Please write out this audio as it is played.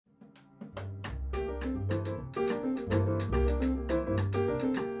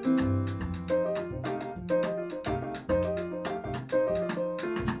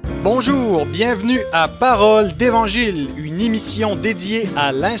Bonjour, bienvenue à Parole d'Évangile, une émission dédiée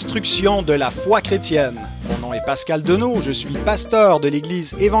à l'instruction de la foi chrétienne. Mon nom est Pascal Deneau, je suis pasteur de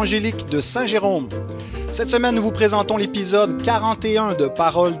l'Église évangélique de Saint-Jérôme. Cette semaine, nous vous présentons l'épisode 41 de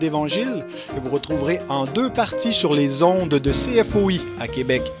Parole d'Évangile, que vous retrouverez en deux parties sur les ondes de CFOI à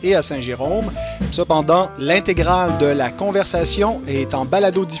Québec et à Saint-Jérôme. Cependant, l'intégrale de la conversation est en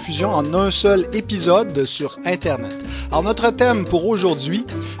balado-diffusion en un seul épisode sur Internet. Alors, notre thème pour aujourd'hui,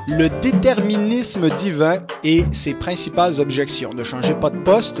 le déterminisme divin et ses principales objections. Ne changez pas de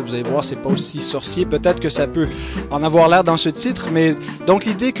poste, vous allez voir, c'est pas aussi sorcier. Peut-être que ça peut en avoir l'air dans ce titre, mais donc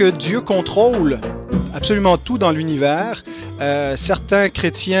l'idée que Dieu contrôle absolument tout dans l'univers. Certains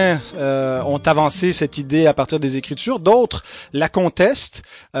chrétiens ont avancé cette idée à partir des Écritures, d'autres la contestent.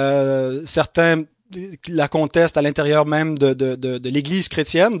 Certains la contestent à l'intérieur même de l'Église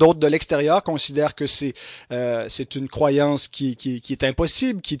chrétienne, d'autres de l'extérieur considèrent que c'est une croyance qui est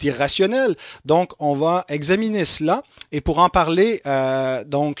impossible, qui est irrationnelle. Donc, on va examiner cela. Et pour en parler,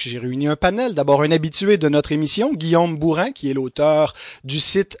 donc j'ai réuni un panel. D'abord, un habitué de notre émission, Guillaume Bourrin, qui est l'auteur du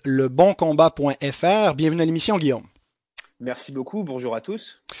site leboncombat.fr. Bienvenue à l'émission, Guillaume. Merci beaucoup, bonjour à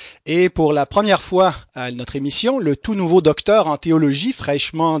tous. Et pour la première fois à notre émission, le tout nouveau docteur en théologie,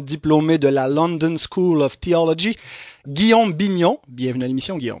 fraîchement diplômé de la London School of Theology, Guillaume Bignon. Bienvenue à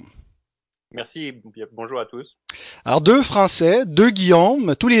l'émission, Guillaume. Merci, bonjour à tous. Alors, deux Français, deux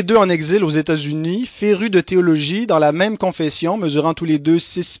Guillaume, tous les deux en exil aux États-Unis, férus de théologie, dans la même confession, mesurant tous les deux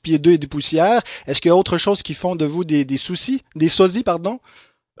 6 pieds 2 et des poussières. Est-ce qu'il y a autre chose qui font de vous des sosies, pardon?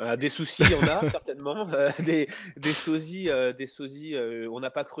 Des soucis, on a certainement. Des sosies, on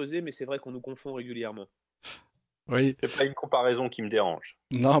n'a pas creusé, mais c'est vrai qu'on nous confond régulièrement. Oui. C'est pas une comparaison qui me dérange.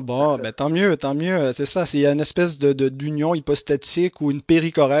 Non, bon, ben tant mieux, c'est ça, c'est une espèce d'union hypostatique ou une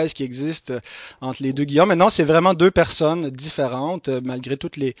péricorèse qui existe entre les deux Guillaume. Mais non, c'est vraiment deux personnes différentes, malgré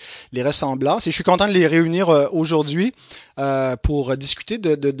toutes les ressemblances. Et je suis content de les réunir aujourd'hui pour discuter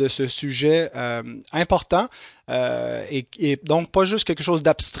de ce sujet important. Et donc pas juste quelque chose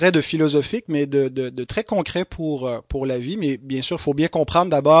d'abstrait, de philosophique, mais de très concret pour la vie. Mais bien sûr, il faut bien comprendre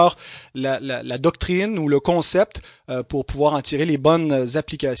d'abord la doctrine ou le concept pour pouvoir en tirer les bonnes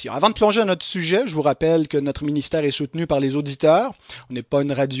applications. Avant de plonger dans notre sujet, je vous rappelle que notre ministère est soutenu par les auditeurs. On n'est pas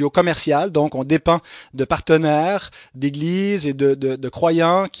une radio commerciale, donc on dépend de partenaires, d'églises et de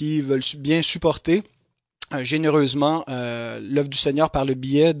croyants qui veulent bien supporter généreusement l'œuvre du Seigneur par le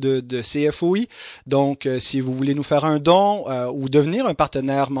biais de CFOI. Donc, si vous voulez nous faire un don ou devenir un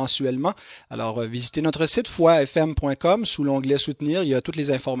partenaire mensuellement, alors visitez notre site foifm.com sous l'onglet Soutenir. Il y a toutes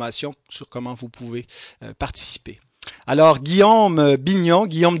les informations sur comment vous pouvez participer. Alors, Guillaume Bignon,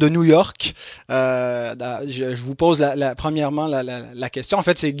 Guillaume de New York, je vous pose premièrement la question. En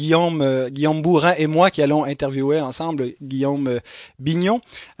fait, c'est Guillaume Bourrin et moi qui allons interviewer ensemble Guillaume Bignon.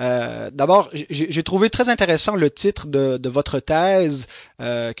 D'abord, j'ai trouvé très intéressant le titre de votre thèse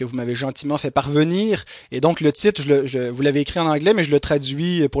que vous m'avez gentiment fait parvenir. Et donc, le titre, vous l'avez écrit en anglais, mais je le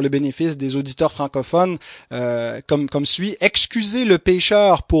traduis pour le bénéfice des auditeurs francophones comme suit. Excusez le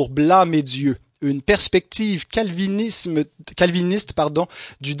pécheur pour blâmer Dieu. Une perspective calviniste,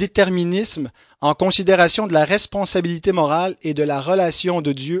 du déterminisme en considération de la responsabilité morale et de la relation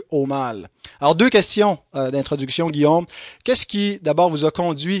de Dieu au mal. Alors, deux questions d'introduction, Guillaume. Qu'est-ce qui, d'abord, vous a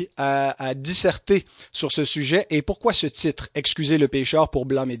conduit à disserter sur ce sujet et pourquoi ce titre, Excusez le pécheur pour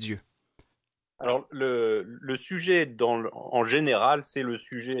blâmer Dieu? Alors, le sujet en général, c'est le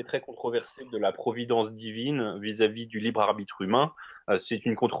sujet très controversé de la providence divine vis-à-vis du libre arbitre humain. C'est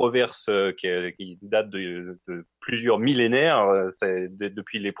une controverse qui date de plusieurs millénaires.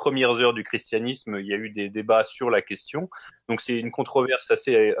 Depuis les premières heures du christianisme, il y a eu des débats sur la question. Donc, c'est une controverse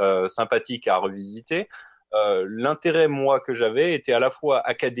assez sympathique à revisiter. L'intérêt, moi, que j'avais était à la fois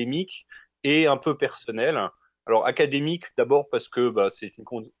académique et un peu personnel. Alors académique d'abord parce que c'est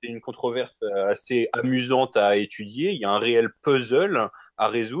une controverse assez amusante à étudier. Il y a un réel puzzle à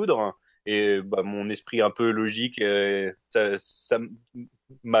résoudre et mon esprit un peu logique, ça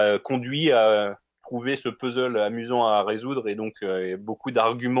m'a conduit à trouver ce puzzle amusant à résoudre et donc beaucoup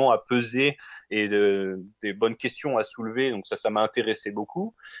d'arguments à peser et des bonnes questions à soulever. Donc ça m'a intéressé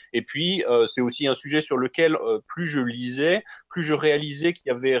beaucoup. Et puis c'est aussi un sujet sur lequel plus je lisais, plus je réalisais qu'il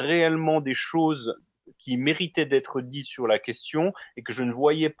y avait réellement des choses qui méritait d'être dit sur la question et que je ne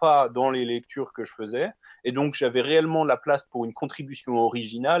voyais pas dans les lectures que je faisais. Et donc, j'avais réellement la place pour une contribution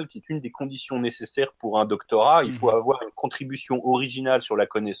originale, qui est une des conditions nécessaires pour un doctorat. Il faut avoir une contribution originale sur la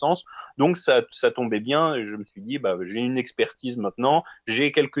connaissance. Donc, ça tombait bien. Et je me suis dit, j'ai une expertise maintenant,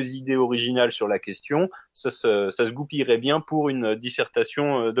 j'ai quelques idées originales sur la question. Ça se goupillerait bien pour une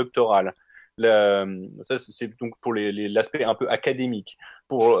dissertation doctorale. Ça, c'est donc pour l'aspect un peu académique.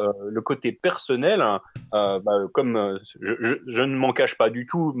 Pour le côté personnel, comme je ne m'en cache pas du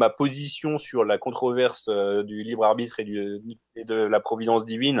tout, ma position sur la controverse du libre arbitre et de la providence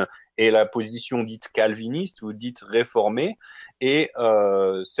divine est la position dite calviniste ou dite réformée. Et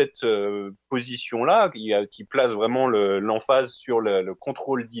cette position-là, qui place vraiment l'emphase sur le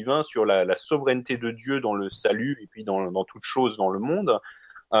contrôle divin, sur la souveraineté de Dieu dans le salut et puis dans toute chose dans le monde,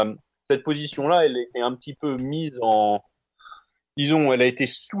 euh, cette position-là, elle était un petit peu mise en, disons, elle a été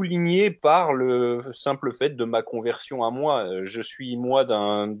soulignée par le simple fait de ma conversion à moi. Je suis moi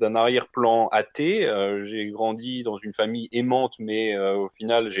d'un arrière-plan athée. J'ai grandi dans une famille aimante, mais au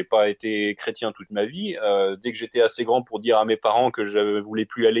final, j'ai pas été chrétien toute ma vie. Dès que j'étais assez grand pour dire à mes parents que je voulais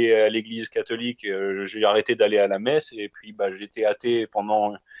plus aller à l'église catholique, j'ai arrêté d'aller à la messe et puis j'étais athée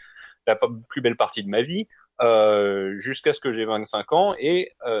pendant la plus belle partie de ma vie, jusqu'à ce que j'ai 25 ans.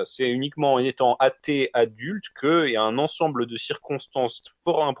 Et c'est uniquement en étant athée adulte qu'il y a un ensemble de circonstances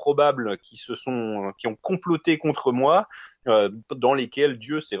fort improbables qui ont comploté contre moi, dans lesquelles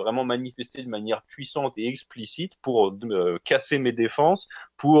Dieu s'est vraiment manifesté de manière puissante et explicite pour casser mes défenses,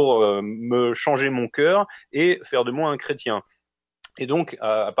 pour me changer mon cœur et faire de moi un chrétien. Et donc,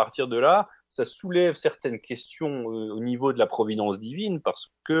 à partir de là, ça soulève certaines questions au niveau de la providence divine,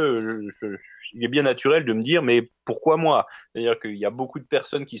 parce que il est bien naturel de me dire, mais pourquoi moi? C'est-à-dire qu'il y a beaucoup de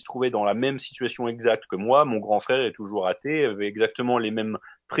personnes qui se trouvaient dans la même situation exacte que moi. Mon grand frère est toujours athée, avait exactement les mêmes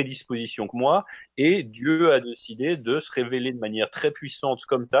prédispositions que moi, et Dieu a décidé de se révéler de manière très puissante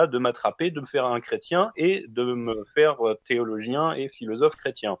comme ça, de m'attraper, de me faire un chrétien et de me faire théologien et philosophe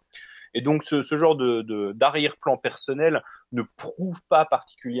chrétien. Et donc ce genre d'arrière-plan personnel ne prouve pas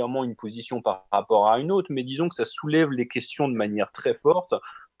particulièrement une position par rapport à une autre, mais disons que ça soulève les questions de manière très forte.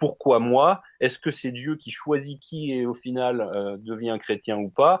 Pourquoi moi? Est-ce que c'est Dieu qui choisit qui et au final devient chrétien ou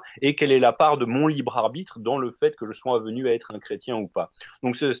pas? Et quelle est la part de mon libre arbitre dans le fait que je sois venu à être un chrétien ou pas?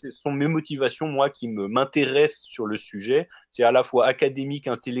 Donc ce sont mes motivations, moi, qui m'intéressent sur le sujet. C'est à la fois académique,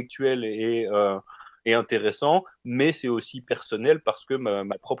 intellectuel et intéressant, mais c'est aussi personnel parce que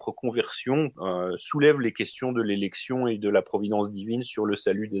ma propre conversion soulève les questions de l'élection et de la providence divine sur le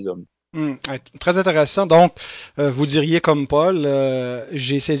salut des hommes. Très intéressant. Donc, vous diriez comme Paul,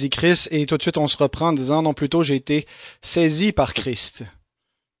 j'ai saisi Christ et tout de suite on se reprend en disant non, plutôt j'ai été saisi par Christ.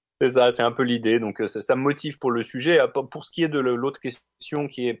 C'est ça, c'est un peu l'idée. Donc ça me motive pour le sujet. Pour ce qui est de l'autre question,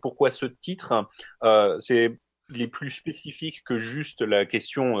 qui est pourquoi ce titre, c'est les plus spécifiques que juste la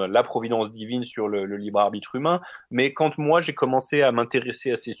question, la providence divine sur le libre arbitre humain. Mais quand moi j'ai commencé à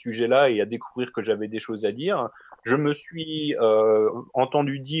m'intéresser à ces sujets-là et à découvrir que j'avais des choses à dire, je me suis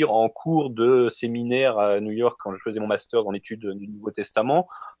entendu dire en cours de séminaire à New York quand je faisais mon master dans l'étude du Nouveau Testament,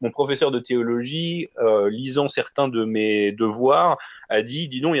 mon professeur de théologie, lisant certains de mes devoirs, a dit,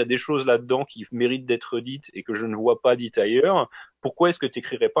 dis donc, il y a des choses là-dedans qui méritent d'être dites et que je ne vois pas dites ailleurs. Pourquoi est-ce que tu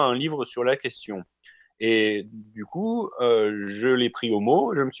n'écrirais pas un livre sur la question? Et du coup, je l'ai pris au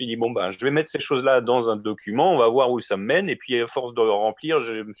mot. Je me suis dit, bon, je vais mettre ces choses-là dans un document, on va voir où ça me mène. Et puis, à force de le remplir,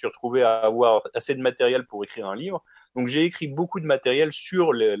 je me suis retrouvé à avoir assez de matériel pour écrire un livre. Donc, j'ai écrit beaucoup de matériel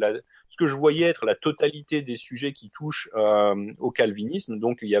sur ce que je voyais être la totalité des sujets qui touchent au calvinisme.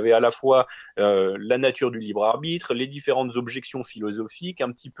 Donc, il y avait à la fois la nature du libre arbitre, les différentes objections philosophiques,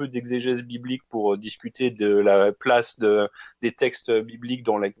 un petit peu d'exégèse biblique pour discuter de la place des textes bibliques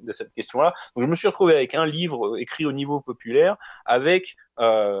de cette question-là. Donc, je me suis retrouvé avec un livre écrit au niveau populaire, avec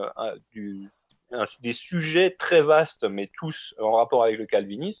des sujets très vastes, mais tous en rapport avec le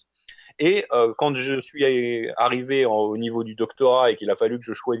calvinisme. Et quand je suis arrivé au niveau du doctorat et qu'il a fallu que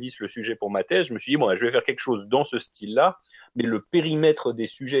je choisisse le sujet pour ma thèse, je me suis dit, bon, je vais faire quelque chose dans ce style-là, mais le périmètre des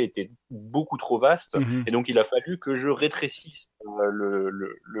sujets était beaucoup trop vaste, Mm-hmm. et donc il a fallu que je rétrécisse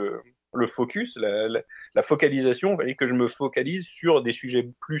le focus, la focalisation, il fallait que je me focalise sur des sujets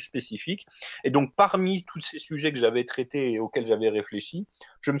plus spécifiques. Et donc, parmi tous ces sujets que j'avais traités et auxquels j'avais réfléchi,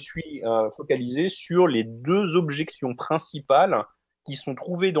 je me suis focalisé sur les deux objections principales qui sont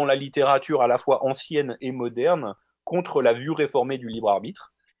trouvées dans la littérature à la fois ancienne et moderne contre la vue réformée du libre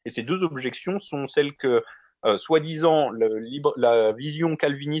arbitre. Et ces deux objections sont celles que, soi-disant, la vision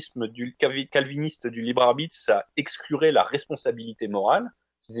calviniste du libre arbitre, ça exclurait la responsabilité morale.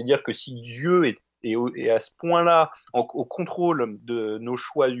 C'est-à-dire que si Dieu est à ce point-là au contrôle de nos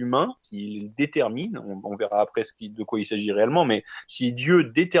choix humains, s'il détermine, on verra après de quoi il s'agit réellement, mais si Dieu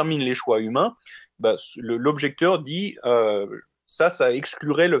détermine les choix humains, l'objecteur dit ça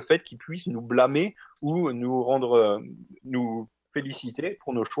exclurait le fait qu'il puisse nous blâmer ou nous féliciter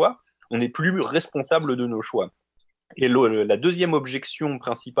pour nos choix. On n'est plus responsable de nos choix. Et la deuxième objection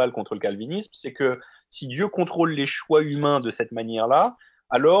principale contre le calvinisme, c'est que si Dieu contrôle les choix humains de cette manière-là,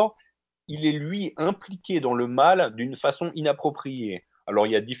 alors il est lui impliqué dans le mal d'une façon inappropriée. Alors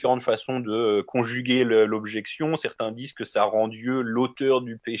il y a différentes façons de conjuguer l'objection. Certains disent que ça rend Dieu l'auteur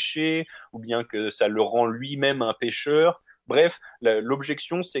du péché, ou bien que ça le rend lui-même un pécheur. Bref,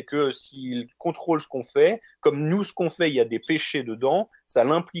 l'objection, c'est que s'il contrôle ce qu'on fait, comme nous, ce qu'on fait, il y a des péchés dedans, ça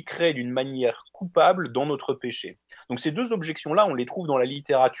l'impliquerait d'une manière coupable dans notre péché. Donc ces deux objections-là, on les trouve dans la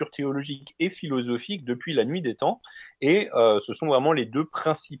littérature théologique et philosophique depuis la nuit des temps, et ce sont vraiment les deux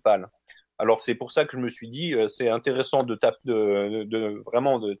principales. Alors c'est pour ça que je me suis dit, c'est intéressant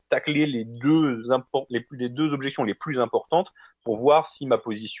vraiment de tacler les deux objections les plus importantes pour voir si ma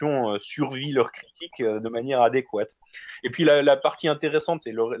position survit leur critique de manière adéquate. Et puis la partie intéressante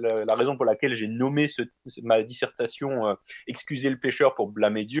et la raison pour laquelle j'ai nommé ma dissertation Excuser le pécheur pour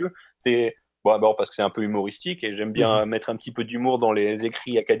blâmer Dieu, c'est bon, d'abord parce que c'est un peu humoristique et j'aime bien mettre un petit peu d'humour dans les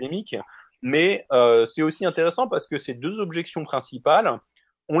écrits académiques, mais c'est aussi intéressant parce que ces deux objections principales,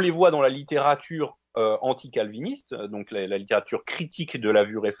 on les voit dans la littérature anti-calviniste, donc la littérature critique de la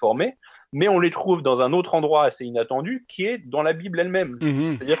vue réformée, mais on les trouve dans un autre endroit assez inattendu, qui est dans la Bible elle-même.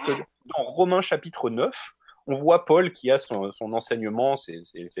 C'est-à-dire que dans Romains chapitre 9, on voit Paul qui a son enseignement, c'est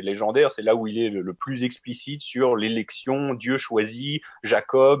légendaire, c'est là où il est le plus explicite sur l'élection, Dieu choisit,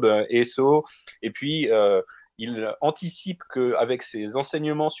 Jacob, Ésaü, et puis il anticipe qu'avec ses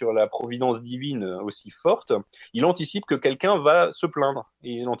enseignements sur la providence divine aussi forte, il anticipe que quelqu'un va se plaindre,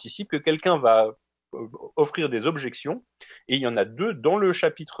 et il anticipe que quelqu'un va offrir des objections, et il y en a deux dans le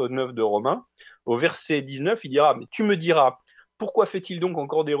chapitre 9 de Romains. Au verset 19, il dira « Mais tu me diras, pourquoi fait-il donc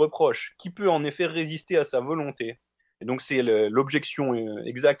encore des reproches? Qui peut en effet résister à sa volonté ?» Et donc c'est l'objection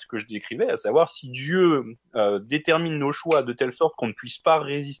exacte que je décrivais, à savoir si Dieu détermine nos choix de telle sorte qu'on ne puisse pas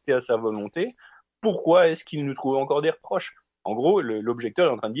résister à sa volonté, pourquoi est-ce qu'il nous trouve encore des reproches? En gros, l'objecteur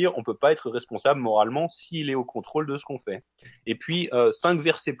est en train de dire on ne peut pas être responsable moralement s'il est au contrôle de ce qu'on fait. Et puis, 5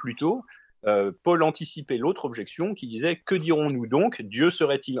 versets plus tôt, Paul anticipait l'autre objection qui disait « Que dirons-nous donc? Dieu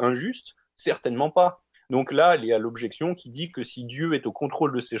serait-il injuste? Certainement pas. » Donc là, il y a l'objection qui dit que si Dieu est au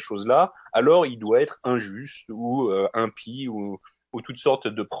contrôle de ces choses-là, alors il doit être injuste ou impie ou toutes sortes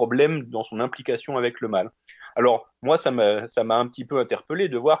de problèmes dans son implication avec le mal. Alors, moi, ça m'a un petit peu interpellé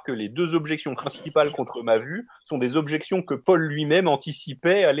de voir que les deux objections principales contre ma vue sont des objections que Paul lui-même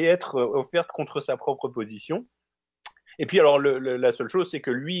anticipait allaient être offertes contre sa propre position. Et puis alors la seule chose, c'est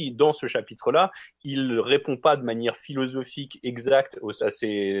que lui, dans ce chapitre-là, il répond pas de manière philosophique exacte à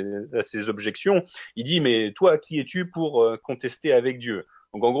ces objections. Il dit, mais toi, qui es-tu pour contester avec Dieu?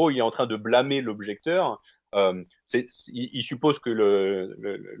 Donc en gros, il est en train de blâmer l'objecteur. Il suppose que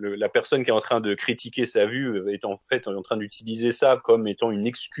la personne qui est en train de critiquer sa vue est en fait en train d'utiliser ça comme étant une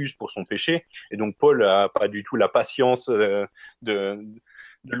excuse pour son péché. Et donc Paul a pas du tout la patience de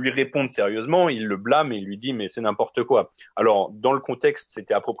lui répondre sérieusement, il le blâme et il lui dit mais c'est n'importe quoi. Alors dans le contexte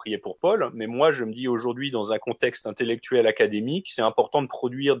c'était approprié pour Paul, mais moi je me dis aujourd'hui dans un contexte intellectuel académique, c'est important de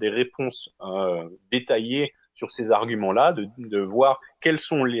produire des réponses détaillées sur ces arguments-là, de voir quelles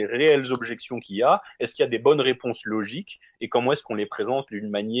sont les réelles objections qu'il y a, est-ce qu'il y a des bonnes réponses logiques et comment est-ce qu'on les présente d'une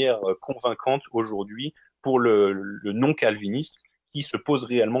manière convaincante aujourd'hui pour le non-calviniste qui se pose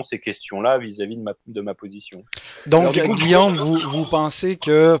réellement ces questions-là vis-à-vis de ma position. Donc, Guillaume, vous pensez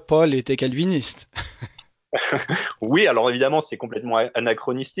que Paul était calviniste? Oui, alors évidemment, c'est complètement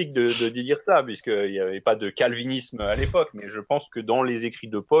anachronistique de dire ça, puisqu'il n'y avait pas de calvinisme à l'époque, mais je pense que dans les écrits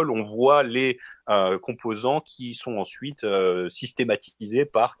de Paul, on voit les composants qui sont ensuite systématisés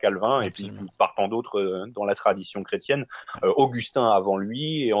par Calvin. Absolument. Et puis par tant d'autres dans la tradition chrétienne, Augustin avant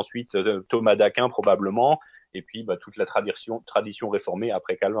lui, et ensuite Thomas d'Aquin probablement, et puis toute la tradition réformée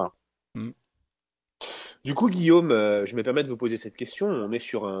après Calvin. Du coup, Guillaume, je me permets de vous poser cette question. On est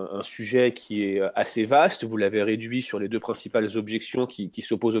sur un sujet qui est assez vaste. Vous l'avez réduit sur les deux principales objections qui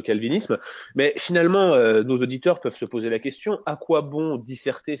s'opposent au calvinisme. Mais finalement, nos auditeurs peuvent se poser la question, à quoi bon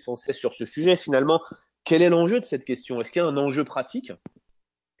disserter sans cesse sur ce sujet? Finalement, quel est l'enjeu de cette question? Est-ce qu'il y a un enjeu pratique?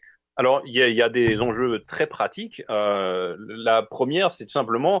 Alors, il y a des enjeux très pratiques. La première, c'est tout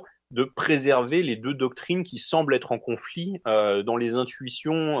simplement de préserver les deux doctrines qui semblent être en conflit dans les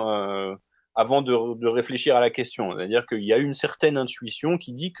intuitions avant de réfléchir à la question. C'est-à-dire qu'il y a une certaine intuition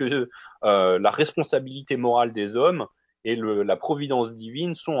qui dit que la responsabilité morale des hommes et la providence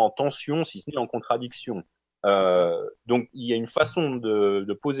divine sont en tension, si ce n'est en contradiction. Donc, il y a une façon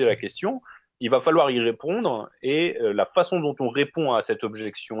de poser la question. Il va falloir y répondre et la façon dont on répond à cette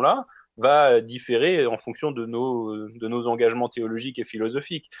objection-là va différer en fonction de nos engagements théologiques et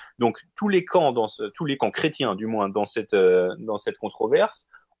philosophiques. Donc tous les camps chrétiens, du moins dans cette controverse,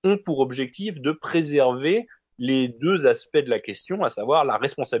 ont pour objectif de préserver les deux aspects de la question, à savoir la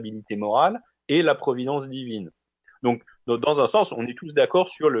responsabilité morale et la providence divine. Donc Dans un sens, on est tous d'accord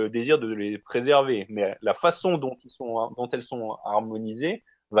sur le désir de les préserver, mais la façon dont elles sont harmonisées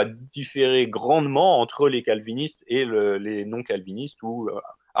va différer grandement entre les calvinistes et les non-calvinistes ou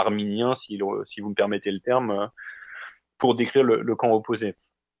arminiens, si vous me permettez le terme, pour décrire le camp opposé.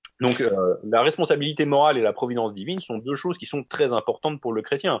 Donc, la responsabilité morale et la providence divine sont deux choses qui sont très importantes pour le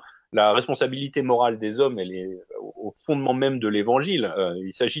chrétien. La responsabilité morale des hommes, elle est au fondement même de l'évangile.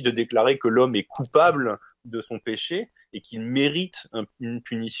 Il s'agit de déclarer que l'homme est coupable de son péché et qu'il mérite une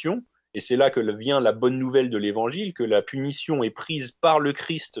punition. Et c'est là que vient la bonne nouvelle de l'évangile, que la punition est prise par le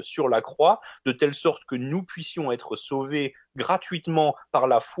Christ sur la croix, de telle sorte que nous puissions être sauvés gratuitement par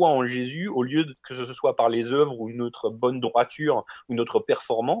la foi en Jésus, au lieu que ce soit par les œuvres ou une autre bonne droiture ou notre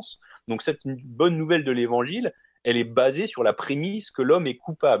performance. Donc cette bonne nouvelle de l'évangile, elle est basée sur la prémisse que l'homme est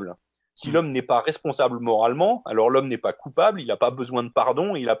coupable. Si l'homme n'est pas responsable moralement, alors l'homme n'est pas coupable, il n'a pas besoin de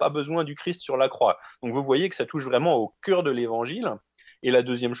pardon, il n'a pas besoin du Christ sur la croix. Donc vous voyez que ça touche vraiment au cœur de l'évangile. Et la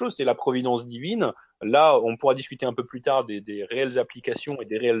deuxième chose, c'est la providence divine. Là, on pourra discuter un peu plus tard des réelles applications et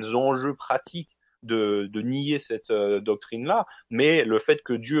des réels enjeux pratiques de nier cette doctrine-là, mais le fait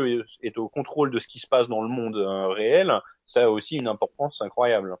que Dieu est au contrôle de ce qui se passe dans le monde réel, ça a aussi une importance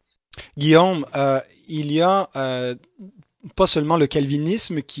incroyable. Guillaume, il y a pas seulement le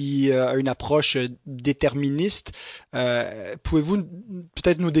calvinisme qui a une approche déterministe. Pouvez-vous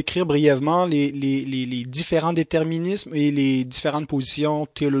peut-être nous décrire brièvement les différents déterminismes et les différentes positions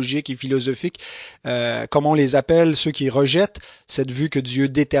théologiques et philosophiques, comment on les appelle, ceux qui rejettent cette vue que Dieu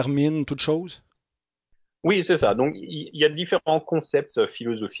détermine toute chose? Oui, c'est ça. Donc, il y a différents concepts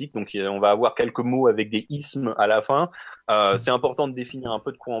philosophiques. Donc, on va avoir quelques mots avec des ismes à la fin. C'est important de définir un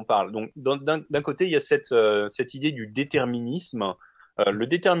peu de quoi on parle. Donc, d'un côté, il y a cette idée du déterminisme. Le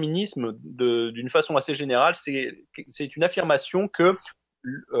déterminisme, d'une façon assez générale, c'est une affirmation que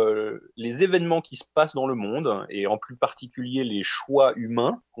les événements qui se passent dans le monde, et en plus particulier les choix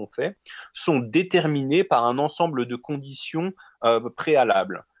humains qu'on fait, sont déterminés par un ensemble de conditions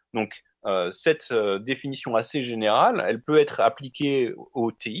préalables. Donc, cette définition assez générale, elle peut être appliquée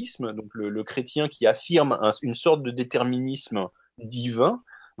au théisme, donc le chrétien qui affirme une sorte de déterminisme divin,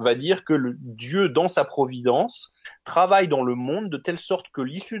 va dire que Dieu, dans sa providence, travaille dans le monde de telle sorte que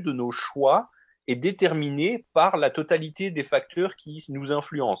l'issue de nos choix est déterminée par la totalité des facteurs qui nous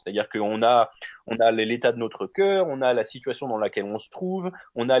influencent. C'est-à-dire qu'on a l'état de notre cœur, on a la situation dans laquelle on se trouve,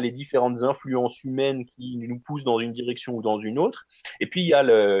 on a les différentes influences humaines qui nous poussent dans une direction ou dans une autre. Et puis, il y a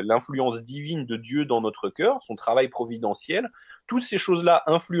l'influence divine de Dieu dans notre cœur, son travail providentiel. Toutes ces choses-là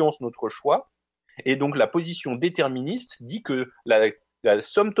influencent notre choix. Et donc, la position déterministe dit que la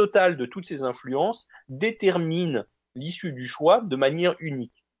somme totale de toutes ces influences détermine l'issue du choix de manière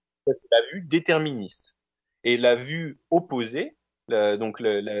unique. C'est la vue déterministe. Et la vue opposée, donc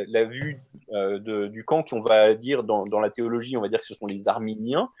la vue du camp qu'on va dire dans la théologie, on va dire que ce sont les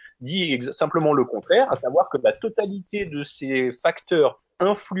arminiens, dit simplement le contraire, à savoir que la totalité de ces facteurs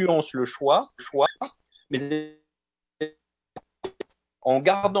influence le choix, mais en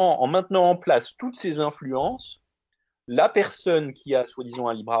maintenant en place toutes ces influences, la personne qui a soi-disant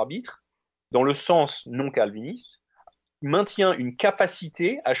un libre arbitre, dans le sens non calviniste, maintient une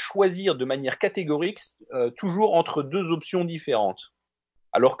capacité à choisir de manière catégorique toujours entre deux options différentes.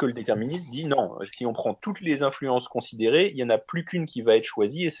 Alors que le déterministe dit non, si on prend toutes les influences considérées, il n'y en a plus qu'une qui va être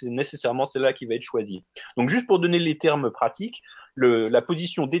choisie et c'est nécessairement celle-là qui va être choisie. Donc juste pour donner les termes pratiques, la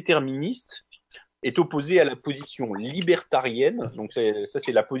position déterministe est opposée à la position libertarienne. Donc ça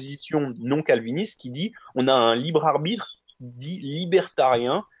c'est la position non calviniste qui dit on a un libre arbitre dit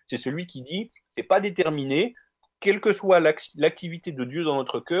libertarien. C'est celui qui dit c'est pas déterminé, quelle que soit l'activité de Dieu dans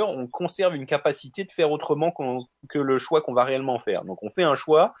notre cœur, on conserve une capacité de faire autrement que le choix qu'on va réellement faire. Donc on fait un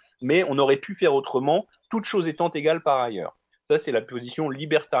choix, mais on aurait pu faire autrement, toutes choses étant égales par ailleurs. Ça, c'est la position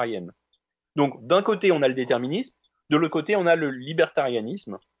libertarienne. Donc d'un côté, on a le déterminisme, de l'autre côté, on a le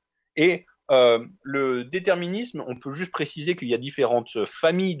libertarianisme. Et le déterminisme, on peut juste préciser qu'il y a différentes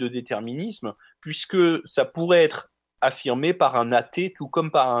familles de déterminisme, puisque ça pourrait être affirmé par un athée tout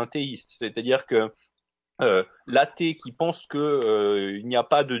comme par un théiste. C'est-à-dire que l'athée qui pense qu'il n'y a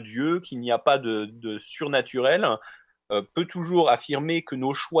pas de Dieu, qu'il n'y a pas de surnaturel, peut toujours affirmer que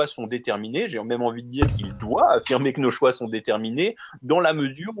nos choix sont déterminés. J'ai même envie de dire qu'il doit affirmer que nos choix sont déterminés dans la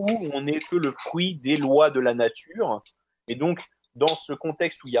mesure où on n'est que le fruit des lois de la nature. Et donc, dans ce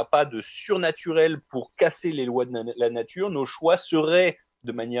contexte où il n'y a pas de surnaturel pour casser les lois de la nature, nos choix seraient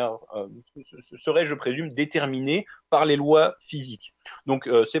je présume, déterminés par les lois physiques. Donc,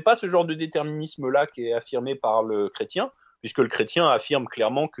 c'est pas ce genre de déterminisme-là qui est affirmé par le chrétien. puisque le chrétien affirme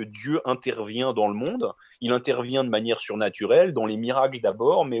clairement que Dieu intervient dans le monde. Il intervient de manière surnaturelle, dans les miracles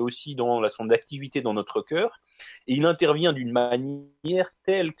d'abord, mais aussi dans son activité dans notre cœur. Et il intervient d'une manière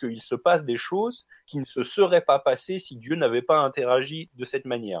telle qu'il se passe des choses qui ne se seraient pas passées si Dieu n'avait pas interagi de cette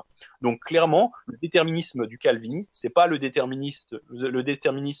manière. Donc clairement, le déterminisme du calviniste, c'est pas le déterminisme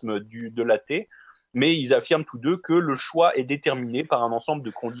de l'athée, mais ils affirment tous deux que le choix est déterminé par un ensemble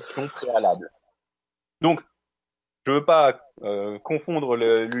de conditions préalables. Donc, je veux pas confondre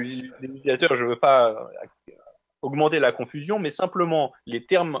les utilisateurs, je veux pas augmenter la confusion, mais simplement les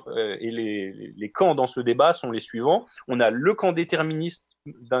termes et les camps dans ce débat sont les suivants. On a le camp déterministe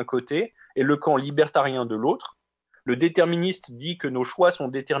d'un côté et le camp libertarien de l'autre. Le déterministe dit que nos choix sont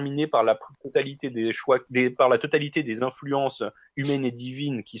déterminés par la totalité par la totalité des influences humaines et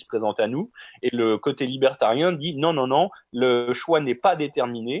divines qui se présentent à nous. Et le côté libertarien dit non, non, non, le choix n'est pas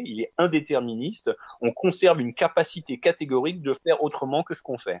déterminé, il est indéterministe. On conserve une capacité catégorique de faire autrement que ce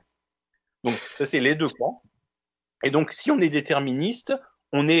qu'on fait. Donc, ça, c'est les deux camps. Et donc, si on est déterministe,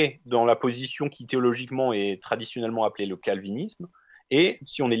 on est dans la position qui théologiquement est traditionnellement appelée le calvinisme. Et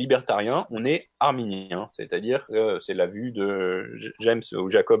si on est libertarien, on est arminien, c'est-à-dire c'est la vue de James ou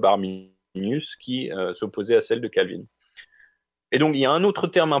Jacob Arminius qui s'opposait à celle de Calvin. Et donc, il y a un autre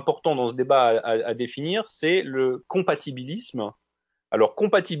terme important dans ce débat à définir, c'est le compatibilisme. Alors,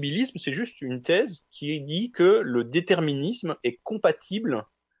 compatibilisme, c'est juste une thèse qui dit que le déterminisme est compatible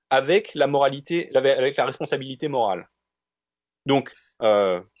avec la moralité, avec la responsabilité morale. Donc,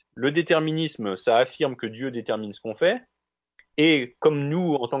 le déterminisme, ça affirme que Dieu détermine ce qu'on fait. Et comme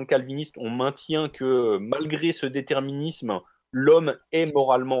nous, en tant que calvinistes, on maintient que malgré ce déterminisme, l'homme est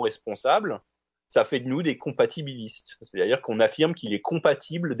moralement responsable, ça fait de nous des compatibilistes. C'est-à-dire qu'on affirme qu'il est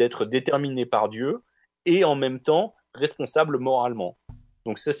compatible d'être déterminé par Dieu et en même temps responsable moralement.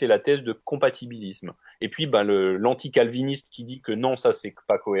 Donc ça, c'est la thèse de compatibilisme. Et puis, l'anti-calviniste qui dit que non, ça, c'est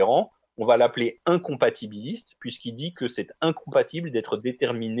pas cohérent, on va l'appeler incompatibiliste, puisqu'il dit que c'est incompatible d'être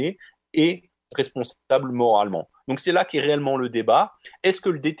déterminé et responsable moralement. Donc c'est là qu'est réellement le débat. Est-ce que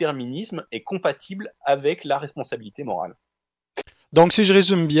le déterminisme est compatible avec la responsabilité morale ? Donc, si je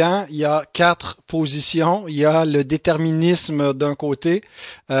résume bien, il y a 4 positions. Il y a le déterminisme d'un côté,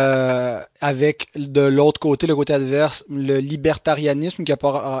 avec de l'autre côté, le côté adverse, le libertarianisme qui n'a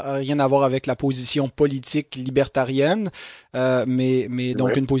pas rien à voir avec la position politique libertarienne, mais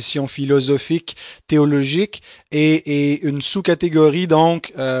donc une position philosophique, théologique, et une sous-catégorie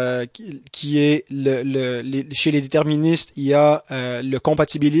donc qui est chez les déterministes, il y a le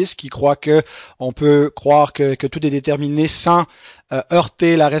compatibiliste qui croit que on peut croire que tout est déterminé sans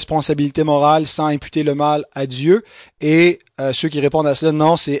heurter la responsabilité morale, sans imputer le mal à Dieu, et ceux qui répondent à cela,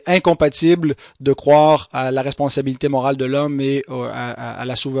 non, c'est incompatible de croire à la responsabilité morale de l'homme et à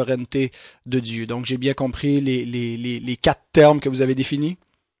la souveraineté de Dieu. Donc j'ai bien compris les 4 termes que vous avez définis.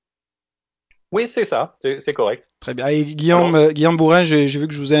 Oui, c'est ça, c'est correct. Très bien. Et Guillaume Bourrin, j'ai vu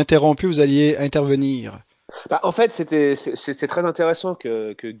que je vous ai interrompu, vous alliez intervenir. En fait, c'est très intéressant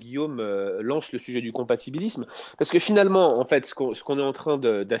que Guillaume lance le sujet du compatibilisme, parce que finalement, en fait, ce qu'on est en train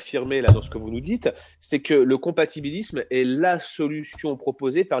d'affirmer là dans ce que vous nous dites, c'est que le compatibilisme est la solution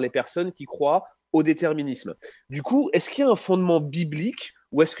proposée par les personnes qui croient au déterminisme. Du coup, est-ce qu'il y a un fondement biblique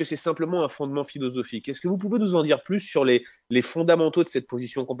ou est-ce que c'est simplement un fondement philosophique? Est-ce que vous pouvez nous en dire plus sur les fondamentaux de cette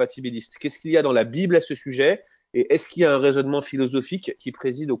position compatibiliste? Qu'est-ce qu'il y a dans la Bible à ce sujet? Et est-ce qu'il y a un raisonnement philosophique qui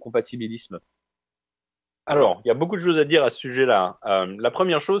préside au compatibilisme? Alors, il y a beaucoup de choses à dire à ce sujet-là. La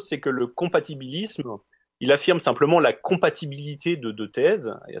première chose, c'est que le compatibilisme, il affirme simplement la compatibilité de deux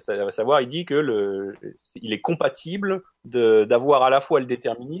thèses. À savoir, il dit que il est compatible d'avoir à la fois le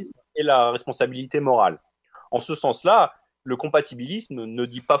déterminisme et la responsabilité morale. En ce sens-là, le compatibilisme ne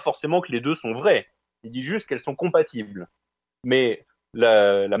dit pas forcément que les deux sont vrais. Il dit juste qu'elles sont compatibles. Mais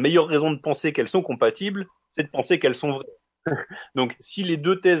la meilleure raison de penser qu'elles sont compatibles, c'est de penser qu'elles sont vraies. Donc, si les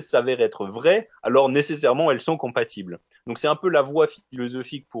deux thèses s'avèrent être vraies, alors nécessairement elles sont compatibles. Donc, c'est un peu la voie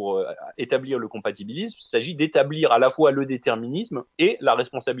philosophique pour établir le compatibilisme. Il s'agit d'établir à la fois le déterminisme et la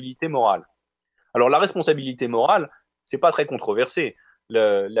responsabilité morale. Alors, la responsabilité morale, c'est pas très controversé.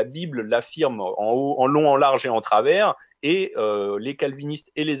 La Bible l'affirme en haut, en long, en large et en travers, et les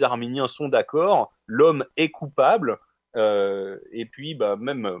calvinistes et les arminiens sont d'accord. L'homme est coupable. Et puis,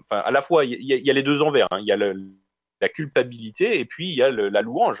 à la fois, il y a les deux envers. Hein. Il y a la culpabilité et puis il y a la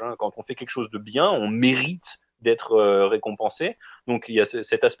louange. Hein. Quand on fait quelque chose de bien, on mérite d'être récompensé. Donc il y a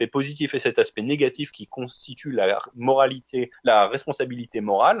cet aspect positif et cet aspect négatif qui constitue la moralité, la responsabilité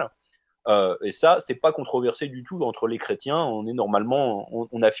morale. Et ça, c'est pas controversé du tout entre les chrétiens.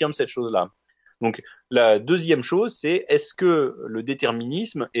 On affirme cette chose-là. Donc la deuxième chose, c'est est-ce que le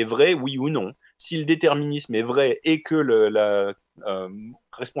déterminisme est vrai, oui ou non? si le déterminisme est vrai et que la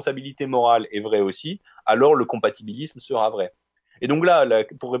responsabilité morale est vraie aussi, alors le compatibilisme sera vrai. Et donc là,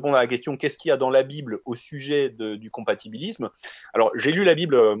 pour répondre à la question, qu'est-ce qu'il y a dans la Bible au sujet du compatibilisme? Alors, j'ai lu la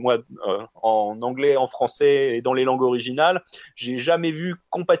Bible, moi, en anglais, en français et dans les langues originales. J'ai jamais vu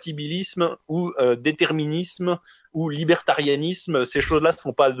compatibilisme ou déterminisme ou libertarianisme. Ces choses-là ne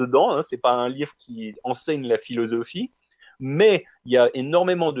sont pas dedans. Hein. C'est pas un livre qui enseigne la philosophie. Mais il y a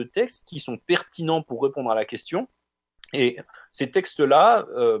énormément de textes qui sont pertinents pour répondre à la question. Et ces textes-là,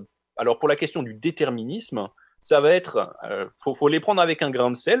 alors pour la question du déterminisme, ça va être, faut les prendre avec un grain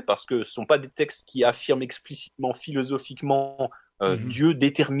de sel parce que ce sont pas des textes qui affirment explicitement, philosophiquement, Dieu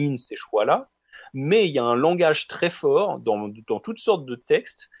détermine ces choix-là, mais il y a un langage très fort dans toutes sortes de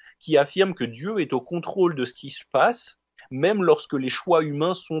textes qui affirment que Dieu est au contrôle de ce qui se passe, même lorsque les choix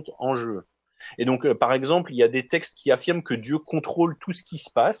humains sont en jeu. Et donc, par exemple, il y a des textes qui affirment que Dieu contrôle tout ce qui se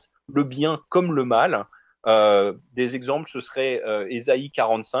passe, le bien comme le mal. Des exemples, ce serait Ésaïe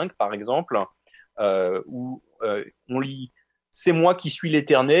 45, par exemple, où on lit C'est moi qui suis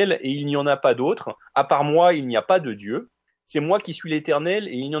l'Éternel et il n'y en a pas d'autre. À part moi, il n'y a pas de Dieu. C'est moi qui suis l'Éternel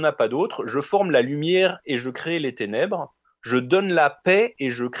et il n'y en a pas d'autre. Je forme la lumière et je crée les ténèbres. Je donne la paix et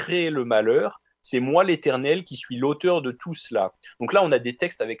je crée le malheur. C'est moi l'Éternel qui suis l'auteur de tout cela. Donc là, on a des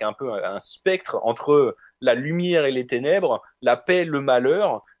textes avec un peu un spectre entre la lumière et les ténèbres, la paix, le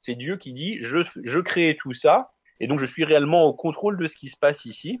malheur. C'est Dieu qui dit je crée tout ça et donc je suis réellement au contrôle de ce qui se passe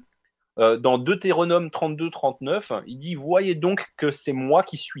ici. Dans Deutéronome 32-39, il dit voyez donc que c'est moi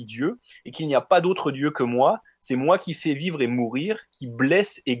qui suis Dieu et qu'il n'y a pas d'autre Dieu que moi. C'est moi qui fais vivre et mourir, qui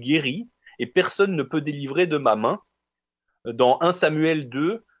blesse et guérit et personne ne peut délivrer de ma main. Dans 1 Samuel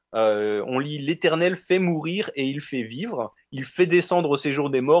 2, on lit l'Éternel fait mourir et il fait vivre, il fait descendre au séjour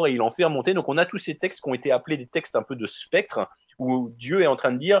des morts et il en fait remonter. Donc on a tous ces textes qui ont été appelés des textes un peu de spectre, où Dieu est en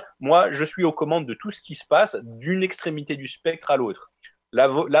train de dire moi je suis aux commandes de tout ce qui se passe d'une extrémité du spectre à l'autre.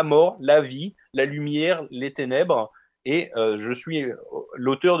 La mort, la vie, la lumière, les ténèbres, et je suis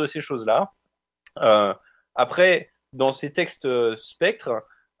l'auteur de ces choses-là. Euh, Après, dans ces textes spectres,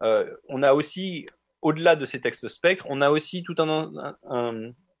 on a aussi, au-delà de ces textes spectres, on a aussi tout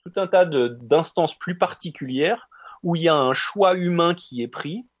un tas d'instances plus particulières où il y a un choix humain qui est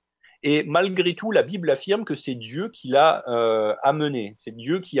pris. Et malgré tout, la Bible affirme que c'est Dieu qui l'a amené. C'est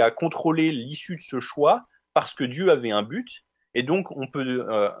Dieu qui a contrôlé l'issue de ce choix parce que Dieu avait un but. Et donc, on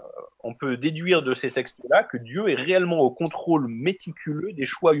peut déduire de ces textes-là que Dieu est réellement au contrôle méticuleux des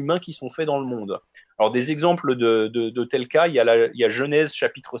choix humains qui sont faits dans le monde. Alors, des exemples de tels cas, il y a Genèse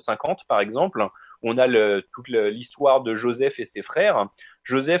chapitre 50, par exemple. On a toute l'histoire de Joseph et ses frères.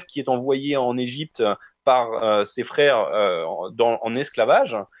 Joseph qui est envoyé en Égypte par ses frères en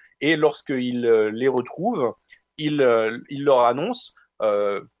esclavage. Et lorsqu'il les retrouve, il leur annonce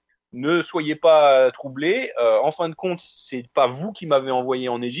ne soyez pas troublés. En fin de compte, c'est pas vous qui m'avez envoyé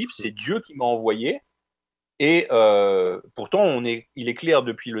en Égypte, c'est Dieu qui m'a envoyé. Et pourtant, il est clair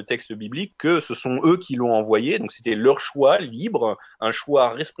depuis le texte biblique que ce sont eux qui l'ont envoyé. Donc c'était leur choix libre, un choix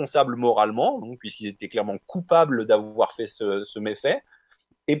responsable moralement, donc puisqu'ils étaient clairement coupables d'avoir fait ce méfait.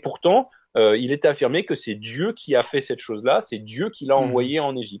 Et pourtant, il est affirmé que c'est Dieu qui a fait cette chose-là, c'est Dieu qui l'a envoyé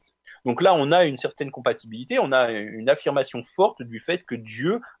en Égypte. Donc là, on a une certaine compatibilité, on a une affirmation forte du fait que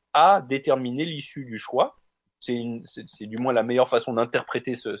Dieu a déterminé l'issue du choix. C'est du moins la meilleure façon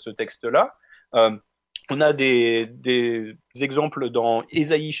d'interpréter ce texte-là. On a des exemples dans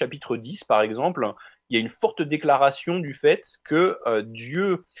Ésaïe chapitre 10, par exemple. Il y a une forte déclaration du fait que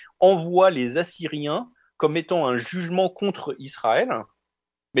Dieu envoie les Assyriens comme étant un jugement contre Israël.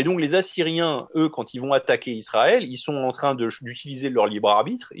 Mais donc les Assyriens, eux, quand ils vont attaquer Israël, ils sont en train d'utiliser leur libre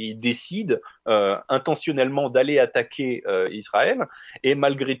arbitre et ils décident intentionnellement d'aller attaquer Israël. Et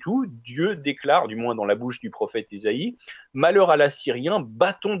malgré tout, Dieu déclare, du moins dans la bouche du prophète Isaïe, malheur à l'Assyrien,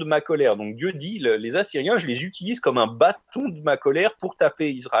 bâton de ma colère. Donc Dieu dit, les Assyriens, je les utilise comme un bâton de ma colère pour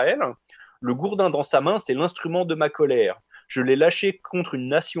taper Israël. Le gourdin dans sa main, c'est l'instrument de ma colère. Je l'ai lâché contre une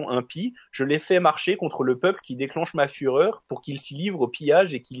nation impie, je l'ai fait marcher contre le peuple qui déclenche ma fureur pour qu'il s'y livre au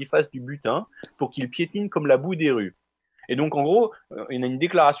pillage et qu'il y fasse du butin, pour qu'il piétine comme la boue des rues. Et donc, en gros, il y a une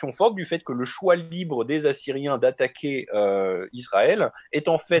déclaration forte du fait que le choix libre des Assyriens d'attaquer Israël est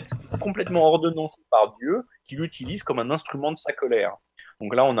en fait complètement ordonnancé par Dieu, qui l'utilise comme un instrument de sa colère.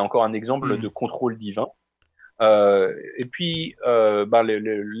 Donc là, on a encore un exemple de contrôle divin. Et puis,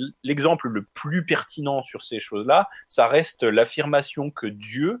 l'exemple le plus pertinent sur ces choses-là, ça reste l'affirmation que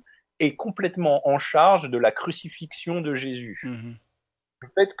Dieu est complètement en charge de la crucifixion de Jésus. Le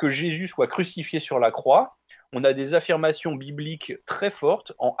fait que Jésus soit crucifié sur la croix, on a des affirmations bibliques très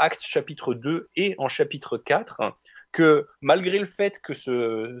fortes en Actes chapitre 2 et en chapitre 4 que malgré le fait que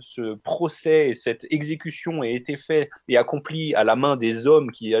ce procès et cette exécution ait été fait et accompli à la main des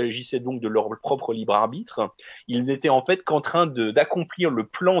hommes qui agissaient donc de leur propre libre arbitre, ils étaient en fait qu'en train d'accomplir le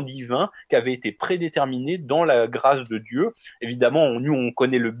plan divin qui avait été prédéterminé dans la grâce de Dieu. Évidemment, nous, on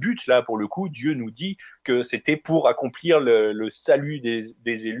connaît le but, là, pour le coup. Dieu nous dit que c'était pour accomplir le salut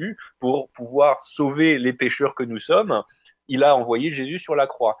des élus, pour pouvoir sauver les pécheurs que nous sommes. Il a envoyé Jésus sur la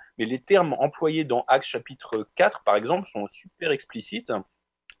croix. Mais les termes employés dans Actes chapitre 4, par exemple, sont super explicites.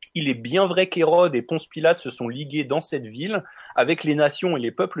 Il est bien vrai qu'Hérode et Ponce Pilate se sont ligués dans cette ville avec les nations et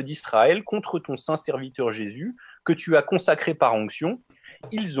les peuples d'Israël contre ton saint serviteur Jésus, que tu as consacré par onction.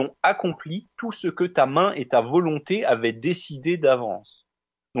 Ils ont accompli tout ce que ta main et ta volonté avaient décidé d'avance.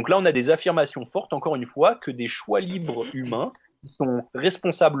 Donc là, on a des affirmations fortes, encore une fois, que des choix libres humains, qui sont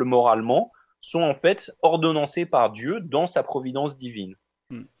responsables moralement, sont en fait ordonnancés par Dieu dans sa providence divine.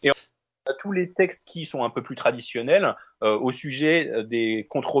 Et on a tous les textes qui sont un peu plus traditionnels au sujet des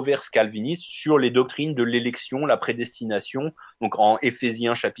controverses calvinistes sur les doctrines de l'élection, la prédestination, donc en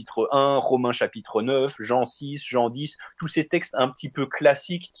Éphésiens chapitre 1, Romains chapitre 9, Jean 6, Jean 10, tous ces textes un petit peu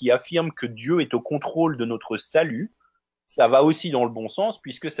classiques qui affirment que Dieu est au contrôle de notre salut. Ça va aussi dans le bon sens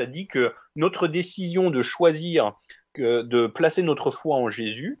puisque ça dit que notre décision de choisir de placer notre foi en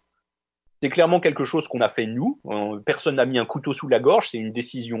Jésus, c'est clairement quelque chose qu'on a fait nous. Personne n'a mis un couteau sous la gorge. C'est une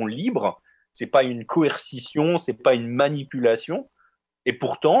décision libre. C'est pas une coercition. C'est pas une manipulation. Et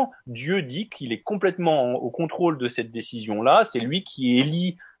pourtant, Dieu dit qu'il est complètement au contrôle de cette décision-là. C'est lui qui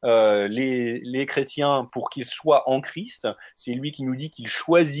élit les chrétiens pour qu'ils soient en Christ. C'est lui qui nous dit qu'il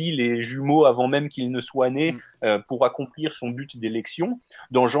choisit les jumeaux avant même qu'ils ne soient nés pour accomplir son but d'élection.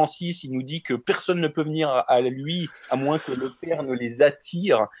 Dans Jean 6, il nous dit que personne ne peut venir à lui à moins que le Père ne les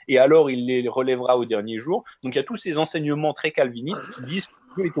attire et alors il les relèvera au dernier jour. Donc il y a tous ces enseignements très calvinistes qui disent que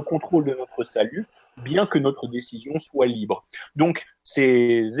Dieu est au contrôle de notre salut, bien que notre décision soit libre. Donc,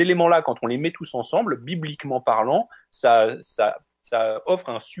 ces éléments-là, quand on les met tous ensemble, bibliquement parlant, ça offre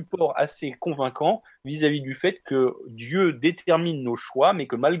un support assez convaincant vis-à-vis du fait que Dieu détermine nos choix, mais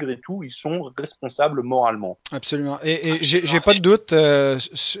que malgré tout, ils sont responsables moralement. Absolument. Et j'ai pas de doute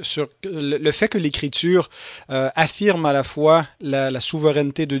sur le fait que l'Écriture affirme à la fois la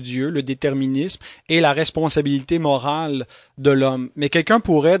souveraineté de Dieu, le déterminisme et la responsabilité morale de l'homme. Mais quelqu'un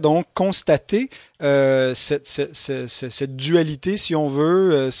pourrait donc constater cette dualité, si on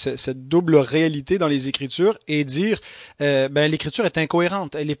veut, cette double réalité dans les Écritures et dire, ben l'Écriture est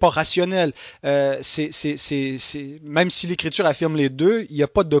incohérente, elle n'est pas rationnelle. Même si l'Écriture affirme les deux, il n'y a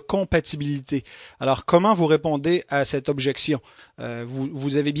pas de compatibilité. Alors, comment vous répondez à cette objection?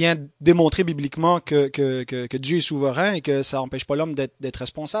 Vous avez bien démontré bibliquement que Dieu est souverain et que ça n'empêche pas l'homme d'être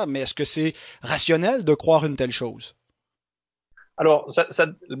responsable, mais est-ce que c'est rationnel de croire une telle chose? Alors,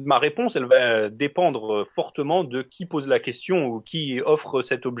 ma réponse, elle va dépendre fortement de qui pose la question ou qui offre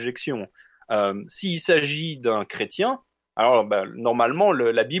cette objection. S'il s'agit d'un chrétien, alors normalement,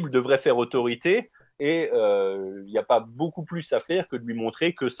 la Bible devrait faire autorité et il n'y a pas beaucoup plus à faire que de lui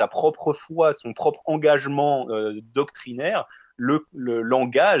montrer que sa propre foi, son propre engagement doctrinaire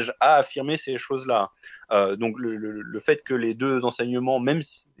l'engage à affirmer ces choses-là. Donc le fait que les deux enseignements, même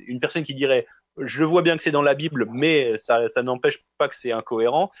une personne qui dirait je vois bien que c'est dans la Bible, mais ça n'empêche pas que c'est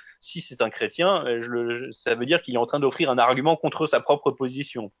incohérent. Si c'est un chrétien, ça veut dire qu'il est en train d'offrir un argument contre sa propre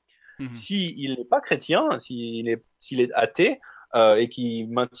position. S'il n'est pas chrétien, s'il est athée et qui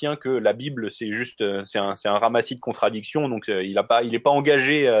maintient que la Bible c'est juste c'est un ramassis de contradictions, donc il est pas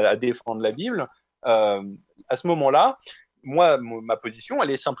engagé à défendre la Bible. À ce moment-là, moi ma position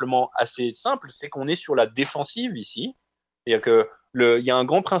elle est simplement assez simple, c'est qu'on est sur la défensive ici. C'est-à-dire que il y a un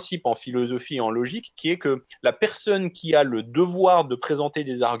grand principe en philosophie et en logique qui est que la personne qui a le devoir de présenter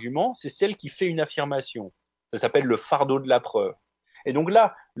des arguments, c'est celle qui fait une affirmation. Ça s'appelle le fardeau de la preuve. Et donc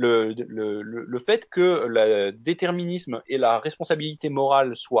là, le fait que le déterminisme et la responsabilité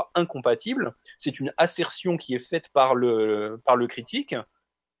morale soient incompatibles, c'est une assertion qui est faite par le critique.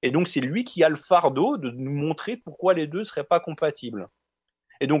 Et donc c'est lui qui a le fardeau de nous montrer pourquoi les deux ne seraient pas compatibles.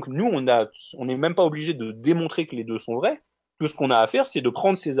 Et donc nous, on n'est même pas obligé de démontrer que les deux sont vrais. Tout ce qu'on a à faire, c'est de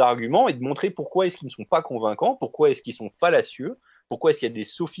prendre ces arguments et de montrer pourquoi est-ce qu'ils ne sont pas convaincants, pourquoi est-ce qu'ils sont fallacieux, pourquoi est-ce qu'il y a des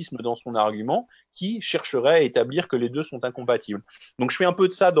sophismes dans son argument qui chercheraient à établir que les deux sont incompatibles. Donc je fais un peu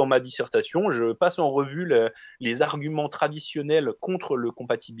de ça dans ma dissertation, je passe en revue les arguments traditionnels contre le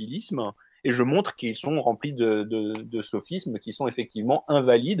compatibilisme et je montre qu'ils sont remplis de sophismes qui sont effectivement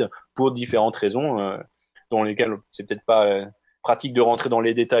invalides pour différentes raisons dans lesquelles c'est peut-être pas pratique de rentrer dans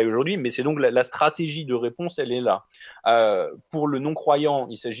les détails aujourd'hui, mais c'est donc la stratégie de réponse, elle est là. Pour le non-croyant,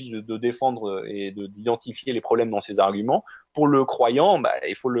 il s'agit de défendre et d'identifier les problèmes dans ses arguments. Pour le croyant,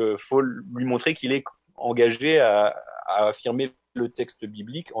 il faut lui montrer qu'il est engagé à affirmer le texte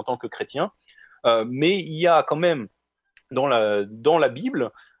biblique en tant que chrétien. Mais il y a quand même dans la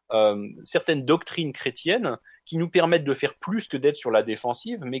Bible certaines doctrines chrétiennes qui nous permettent de faire plus que d'être sur la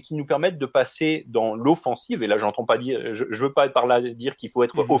défensive, mais qui nous permettent de passer dans l'offensive. Et là, j'entends pas dire, je veux pas par là dire qu'il faut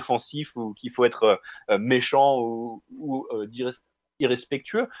être offensif ou qu'il faut être méchant ou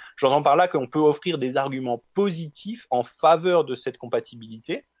irrespectueux. J'entends par là qu'on peut offrir des arguments positifs en faveur de cette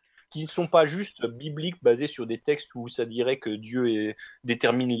compatibilité, qui ne sont pas juste bibliques, basés sur des textes où ça dirait que Dieu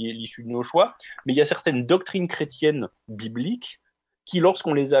détermine l'issue de nos choix, mais il y a certaines doctrines chrétiennes bibliques qui,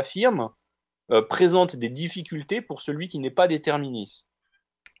 lorsqu'on les affirme, présentent des difficultés pour celui qui n'est pas déterministe.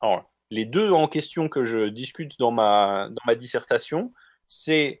 Alors, les deux en question que je discute dans ma dissertation,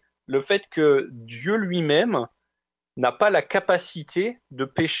 c'est le fait que Dieu lui-même n'a pas la capacité de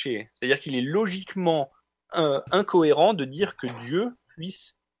pécher. C'est-à-dire qu'il est logiquement incohérent de dire que Dieu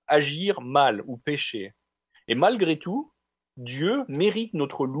puisse agir mal ou pécher. Et malgré tout, Dieu mérite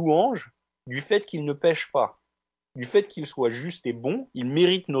notre louange du fait qu'il ne pêche pas. Du fait qu'il soit juste et bon, il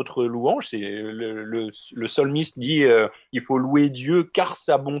mérite notre louange. C'est le psalmiste dit il faut louer Dieu car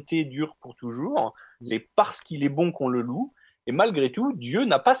sa bonté dure pour toujours. C'est parce qu'il est bon qu'on le loue. Et malgré tout, Dieu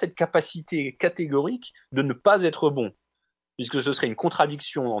n'a pas cette capacité catégorique de ne pas être bon, puisque ce serait une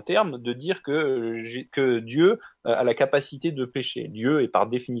contradiction en termes de dire que Dieu a la capacité de pécher. Dieu est par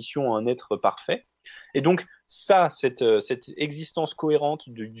définition un être parfait. Et donc ça, cette existence cohérente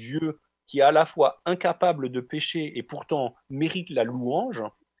de Dieu qui est à la fois incapable de pécher et pourtant mérite la louange,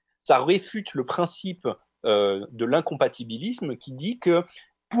 ça réfute le principe de l'incompatibilisme qui dit que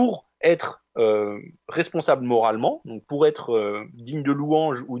pour être responsable moralement, donc pour être digne de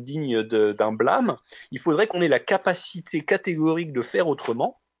louange ou digne d'un blâme, il faudrait qu'on ait la capacité catégorique de faire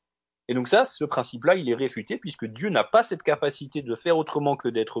autrement. Et donc ça, ce principe-là, il est réfuté puisque Dieu n'a pas cette capacité de faire autrement que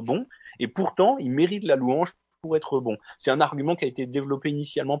d'être bon, et pourtant, il mérite la louange pour être bon. C'est un argument qui a été développé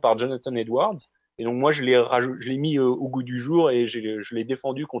initialement par Jonathan Edwards, et donc moi, je l'ai mis au goût du jour et je l'ai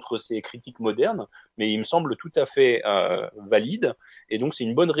défendu contre ces critiques modernes, mais il me semble tout à fait valide, et donc c'est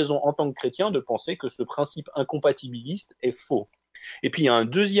une bonne raison en tant que chrétien de penser que ce principe incompatibiliste est faux. Et puis il y a un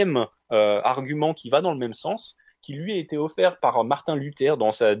deuxième argument qui va dans le même sens, qui lui a été offert par Martin Luther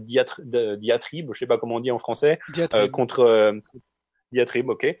dans sa diatribe, je sais pas comment on dit en français, contre diatribe,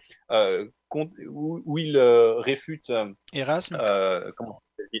 ok, où il réfute Erasme.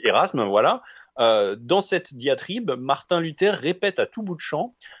 Erasme, voilà. Dans cette diatribe, Martin Luther répète à tout bout de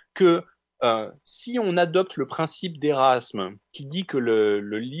champ que si on adopte le principe d'Erasme qui dit que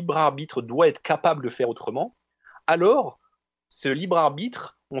le libre arbitre doit être capable de faire autrement, alors ce libre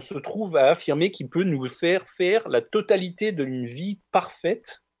arbitre, on se trouve à affirmer qu'il peut nous faire faire la totalité d'une vie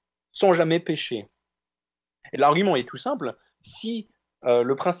parfaite sans jamais pécher. Et l'argument est tout simple. Si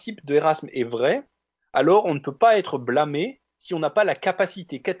le principe d'Erasme est vrai, alors on ne peut pas être blâmé si on n'a pas la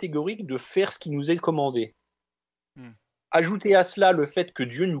capacité catégorique de faire ce qui nous est commandé. Ajoutez à cela le fait que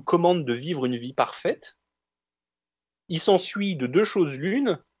Dieu nous commande de vivre une vie parfaite, il s'ensuit de deux choses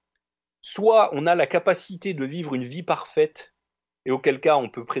l'une, soit on a la capacité de vivre une vie parfaite, et auquel cas on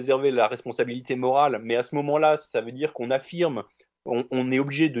peut préserver la responsabilité morale, mais à ce moment-là, ça veut dire qu'on affirme, on est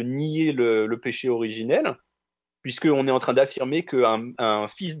obligé de nier le péché originel, puisqu'on est en train d'affirmer qu'un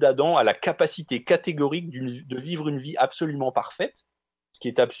fils d'Adam a la capacité catégorique de vivre une vie absolument parfaite, ce qui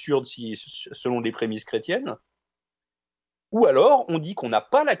est absurde selon des prémices chrétiennes. Ou alors, on dit qu'on n'a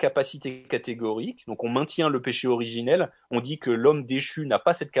pas la capacité catégorique, donc on maintient le péché originel, on dit que l'homme déchu n'a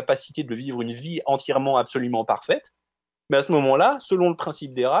pas cette capacité de vivre une vie entièrement, absolument parfaite, mais à ce moment-là, selon le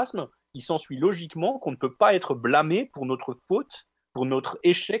principe d'Erasme, il s'ensuit logiquement qu'on ne peut pas être blâmé pour notre faute, pour notre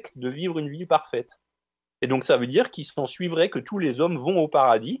échec de vivre une vie parfaite. Et donc ça veut dire qu'il s'ensuivrait que tous les hommes vont au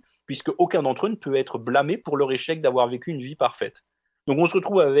paradis, puisque aucun d'entre eux ne peut être blâmé pour leur échec d'avoir vécu une vie parfaite. Donc on se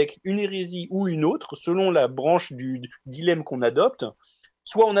retrouve avec une hérésie ou une autre, selon la branche du dilemme qu'on adopte.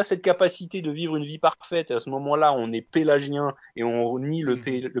 Soit on a cette capacité de vivre une vie parfaite, et à ce moment-là on est pélagien et on nie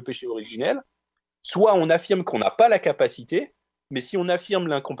le péché originel, soit on affirme qu'on n'a pas la capacité, mais si on affirme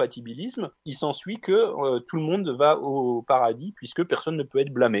l'incompatibilisme, il s'ensuit que tout le monde va au paradis puisque personne ne peut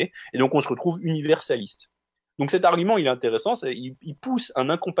être blâmé. Et donc on se retrouve universaliste. Donc cet argument, il est intéressant, il pousse un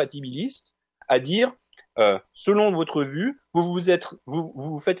incompatibiliste à dire, selon votre vue,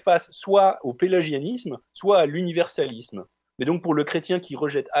 vous faites face soit au pélagianisme, soit à l'universalisme. Mais donc pour le chrétien qui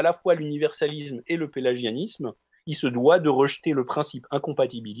rejette à la fois l'universalisme et le pélagianisme, il se doit de rejeter le principe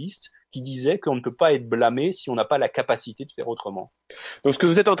incompatibiliste qui disait qu'on ne peut pas être blâmé si on n'a pas la capacité de faire autrement. Donc ce que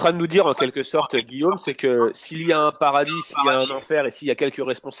vous êtes en train de nous dire en quelque sorte, Guillaume, c'est que s'il y a un paradis, s'il y a un enfer et s'il y a quelques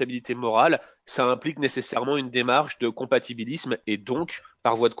responsabilités morales, ça implique nécessairement une démarche de compatibilisme et donc,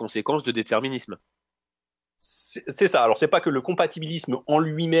 par voie de conséquence, de déterminisme. C'est ça. Alors, c'est pas que le compatibilisme en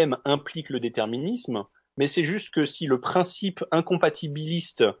lui-même implique le déterminisme, mais c'est juste que si le principe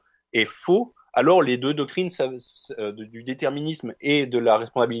incompatibiliste est faux, alors les deux doctrines du déterminisme et de la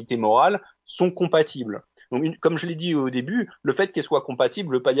responsabilité morale sont compatibles. Donc, comme je l'ai dit au début, le fait qu'elles soient compatibles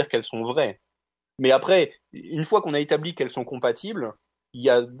ne veut pas dire qu'elles sont vraies. Mais après, une fois qu'on a établi qu'elles sont compatibles, il y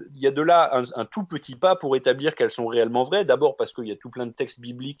a de là un tout petit pas pour établir qu'elles sont réellement vraies. D'abord parce qu'il y a tout plein de textes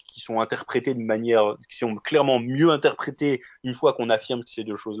bibliques qui sont interprétés de manière, qui sont clairement mieux interprétés une fois qu'on affirme que ces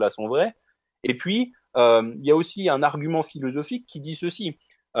deux choses-là sont vraies. Et puis, il y a aussi un argument philosophique qui dit ceci.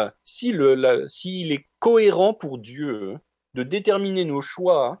 S'il est cohérent pour Dieu de déterminer nos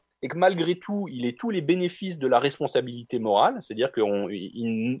choix et que malgré tout, il ait tous les bénéfices de la responsabilité morale, c'est-à-dire que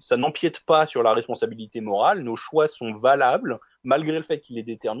ça n'empiète pas sur la responsabilité morale, nos choix sont valables, malgré le fait qu'il les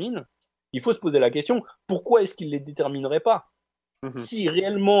détermine, il faut se poser la question, pourquoi est-ce qu'il ne les déterminerait pas? Si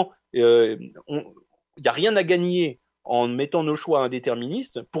réellement, il n'y a rien à gagner en mettant nos choix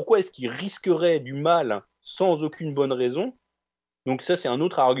indéterministes, pourquoi est-ce qu'il risquerait du mal sans aucune bonne raison? Donc ça, c'est un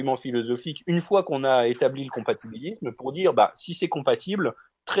autre argument philosophique, une fois qu'on a établi le compatibilisme, pour dire, bah, si c'est compatible,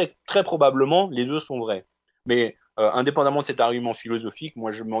 très, très probablement, les deux sont vrais. Mais indépendamment de cet argument philosophique,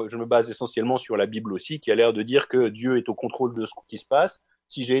 moi, je me base essentiellement sur la Bible aussi, qui a l'air de dire que Dieu est au contrôle de ce qui se passe.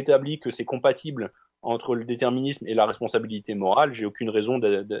 Si j'ai établi que c'est compatible entre le déterminisme et la responsabilité morale, j'ai aucune raison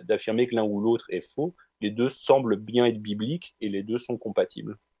d'affirmer que l'un ou l'autre est faux. Les deux semblent bien être bibliques et les deux sont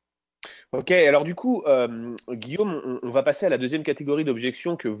compatibles. Ok, alors du coup, Guillaume, on va passer à la deuxième catégorie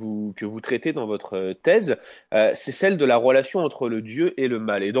d'objections que vous traitez dans votre thèse. C'est celle de la relation entre le Dieu et le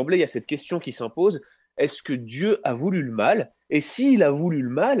mal. Et d'emblée, il y a cette question qui s'impose. Est-ce que Dieu a voulu le mal? Et s'il a voulu le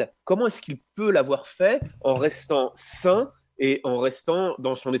mal, comment est-ce qu'il peut l'avoir fait en restant saint et en restant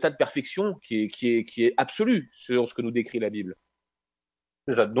dans son état de perfection qui est absolu, selon ce que nous décrit la Bible?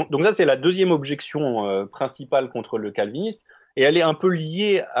 C'est ça. Donc ça, c'est la deuxième objection principale contre le calvinisme. Et elle est un peu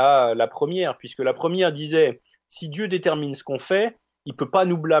liée à la première, puisque la première disait, si Dieu détermine ce qu'on fait, il peut pas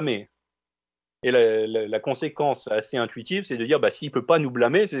nous blâmer. Et la conséquence assez intuitive, c'est de dire, bah, s'il peut pas nous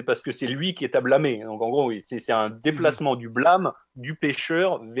blâmer, c'est parce que c'est lui qui est à blâmer. Donc en gros, oui, c'est un déplacement du blâme du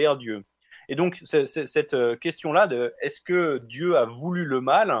pécheur vers Dieu. Et donc cette question-là de est-ce que Dieu a voulu le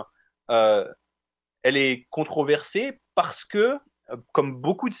mal, euh, elle est controversée parce que, comme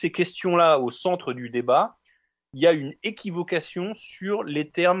beaucoup de ces questions-là au centre du débat, il y a une équivocation sur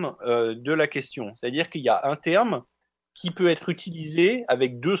les termes de la question. C'est-à-dire qu'il y a un terme qui peut être utilisé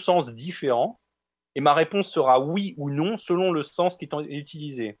avec deux sens différents, et ma réponse sera oui ou non selon le sens qui est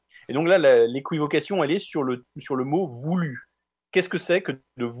utilisé. Et donc là, l'équivocation, elle est sur le mot voulu. Qu'est-ce que c'est que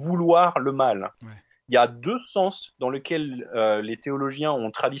de vouloir le mal? Ouais. Il y a deux sens dans lesquels les théologiens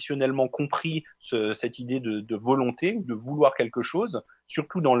ont traditionnellement compris cette idée de volonté, de vouloir quelque chose,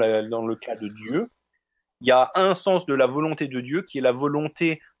 surtout dans le cas de Dieu. Il y a un sens de la volonté de Dieu qui est la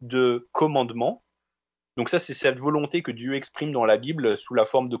volonté de commandement. Donc ça, c'est cette volonté que Dieu exprime dans la Bible sous la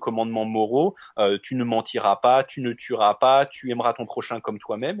forme de commandements moraux. Tu ne mentiras pas, tu ne tueras pas, tu aimeras ton prochain comme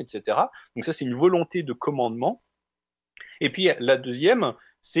toi-même, etc. Donc ça, c'est une volonté de commandement. Et puis la deuxième,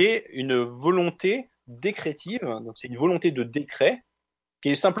 c'est une volonté décrétive. Donc c'est une volonté de décret qui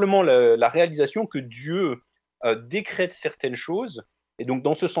est simplement la réalisation que Dieu décrète certaines choses. Et donc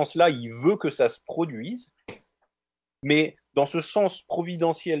dans ce sens-là, il veut que ça se produise. Mais dans ce sens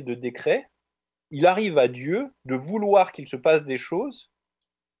providentiel de décret, il arrive à Dieu de vouloir qu'il se passe des choses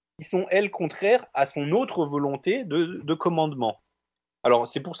qui sont, elles, contraires à son autre volonté de commandement. Alors,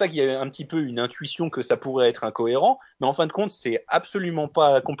 c'est pour ça qu'il y a un petit peu une intuition que ça pourrait être incohérent, mais en fin de compte, c'est absolument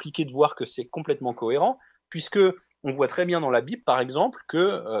pas compliqué de voir que c'est complètement cohérent, puisque on voit très bien dans la Bible, par exemple,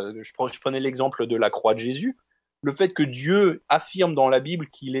 que, je prenais l'exemple de la croix de Jésus, le fait que Dieu affirme dans la Bible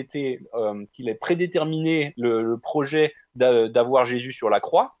qu'il ait prédéterminé le projet d'avoir Jésus sur la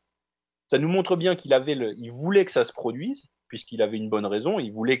croix, ça nous montre bien il voulait que ça se produise, puisqu'il avait une bonne raison,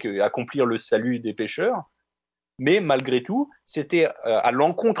 il voulait accomplir le salut des pécheurs, mais malgré tout, c'était à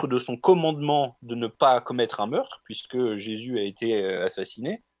l'encontre de son commandement de ne pas commettre un meurtre, puisque Jésus a été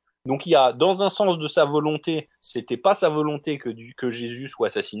assassiné. Donc il y a, dans un sens de sa volonté, c'était pas sa volonté que Jésus soit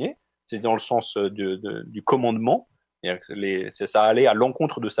assassiné, c'est dans le sens du commandement, ça allait à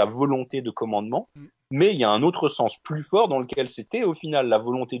l'encontre de sa volonté de commandement, mais il y a un autre sens plus fort dans lequel c'était au final la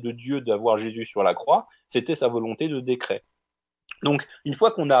volonté de Dieu d'avoir Jésus sur la croix, c'était sa volonté de décret. Donc, une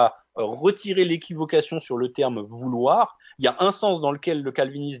fois qu'on a retiré l'équivocation sur le terme vouloir, il y a un sens dans lequel le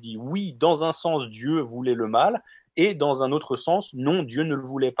calviniste dit oui, dans un sens, Dieu voulait le mal, et dans un autre sens, non, Dieu ne le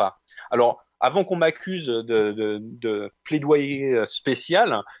voulait pas. Alors, avant qu'on m'accuse de plaidoyer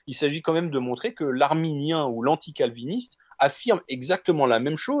spécial, il s'agit quand même de montrer que l'arminien ou l'anticalviniste affirme exactement la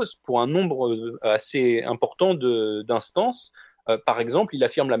même chose pour un nombre assez important d'instances. Par exemple, il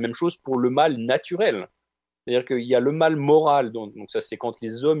affirme la même chose pour le mal naturel. C'est-à-dire qu'il y a le mal moral, donc ça c'est quand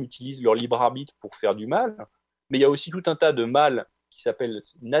les hommes utilisent leur libre arbitre pour faire du mal, mais il y a aussi tout un tas de mal qui s'appelle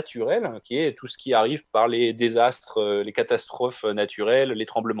naturel, qui est tout ce qui arrive par les désastres, les catastrophes naturelles, les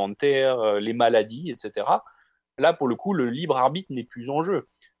tremblements de terre, les maladies, etc. Là, pour le coup, le libre arbitre n'est plus en jeu.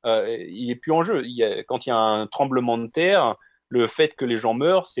 Il est plus en jeu. Quand il y a un tremblement de terre, le fait que les gens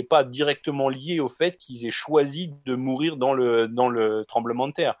meurent, c'est pas directement lié au fait qu'ils aient choisi de mourir dans le tremblement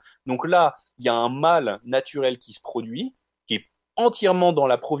de terre. Donc là, il y a un mal naturel qui se produit, qui est entièrement dans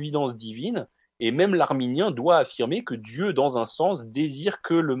la providence divine, et même l'arminien doit affirmer que Dieu, dans un sens, désire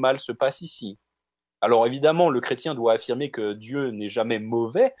que le mal se passe ici. Alors évidemment, le chrétien doit affirmer que Dieu n'est jamais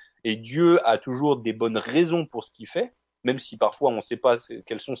mauvais et Dieu a toujours des bonnes raisons pour ce qu'il fait, même si parfois on ne sait pas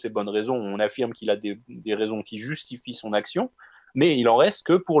quelles sont ces bonnes raisons, on affirme qu'il a des raisons qui justifient son action, mais il en reste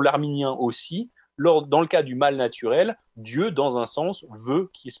que pour l'arminien aussi, dans le cas du mal naturel, Dieu, dans un sens,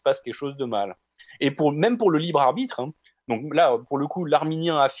 veut qu'il se passe quelque chose de mal. Et même pour le libre arbitre, hein, donc là, pour le coup,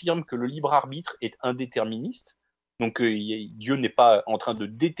 l'arminien affirme que le libre arbitre est indéterministe, donc Dieu n'est pas en train de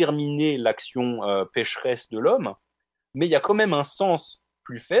déterminer l'action pécheresse de l'homme, mais il y a quand même un sens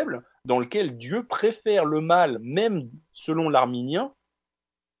plus faible dans lequel Dieu préfère le mal, même selon l'arminien,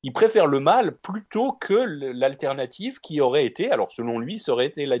 il préfère le mal plutôt que l'alternative qui aurait été, alors selon lui, ça aurait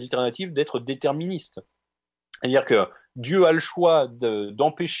été l'alternative d'être déterministe. C'est-à-dire que Dieu a le choix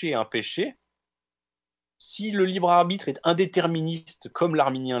d'empêcher un péché. Si le libre arbitre est indéterministe, comme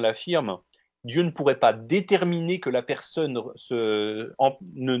l'arminien l'affirme, Dieu ne pourrait pas déterminer que la personne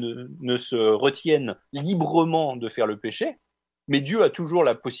ne se retienne librement de faire le péché, mais Dieu a toujours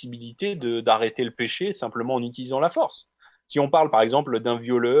la possibilité d'arrêter le péché simplement en utilisant la force. Si on parle par exemple d'un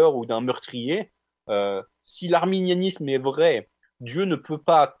violeur ou d'un meurtrier, si l'arminianisme est vrai, Dieu ne peut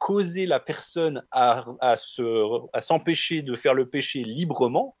pas causer la personne à s'empêcher de faire le péché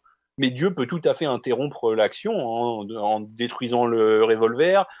librement, mais Dieu peut tout à fait interrompre l'action en détruisant le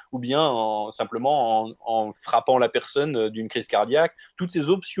revolver ou bien simplement en frappant la personne d'une crise cardiaque. Toutes ces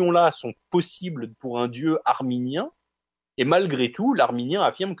options-là sont possibles pour un Dieu arminien, et malgré tout, l'arminien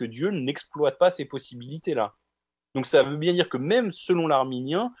affirme que Dieu n'exploite pas ces possibilités-là. Donc ça veut bien dire que même selon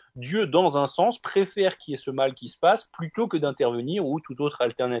l'arminien, Dieu, dans un sens, préfère qu'il y ait ce mal qui se passe plutôt que d'intervenir ou toute autre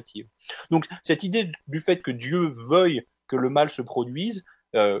alternative. Donc cette idée du fait que Dieu veuille que le mal se produise,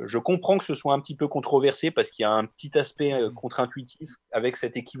 je comprends que ce soit un petit peu controversé parce qu'il y a un petit aspect contre-intuitif avec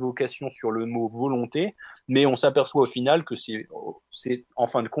cette équivocation sur le mot volonté, mais on s'aperçoit au final que c'est en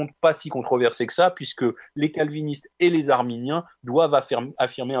fin de compte pas si controversé que ça, puisque les calvinistes et les arminiens doivent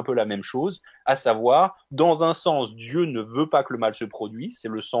affirmer un peu la même chose, à savoir, dans un sens, Dieu ne veut pas que le mal se produise, c'est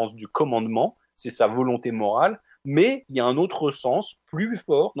le sens du commandement, c'est sa volonté morale, mais il y a un autre sens plus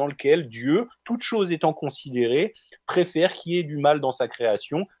fort dans lequel Dieu, toute chose étant considérée, préfère qu'il y ait du mal dans sa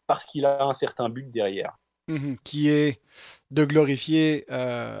création parce qu'il a un certain but derrière. Qui est de glorifier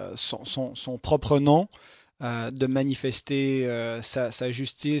son propre nom, de manifester sa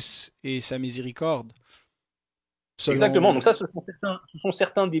justice et sa miséricorde. Exactement. Selon... Donc ça, ce sont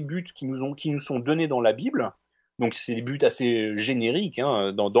certains des buts qui nous sont donnés dans la Bible. Donc c'est des buts assez génériques.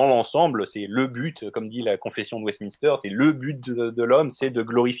 Hein. Dans l'ensemble, c'est le but, comme dit la Confession de Westminster, c'est le but de l'homme, c'est de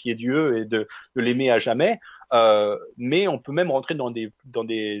glorifier Dieu et de l'aimer à jamais. Mais on peut même rentrer dans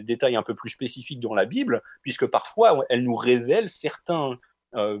des détails un peu plus spécifiques dans la Bible, puisque parfois elle nous révèle certains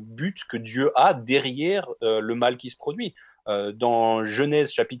buts que Dieu a derrière le mal qui se produit. Dans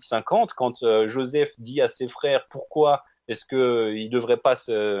Genèse chapitre 50, quand Joseph dit à ses frères pourquoi est-ce qu'ils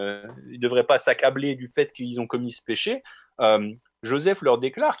ne devraient pas s'accabler du fait qu'ils ont commis ce péché, Joseph leur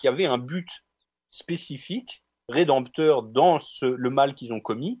déclare qu'il y avait un but spécifique, rédempteur dans le mal qu'ils ont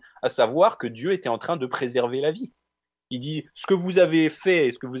commis, à savoir que Dieu était en train de préserver la vie. Il dit ce que vous avez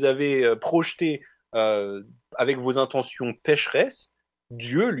fait, ce que vous avez projeté avec vos intentions pécheresses,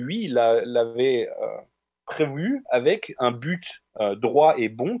 Dieu, lui, l'avait prévu avec un but droit et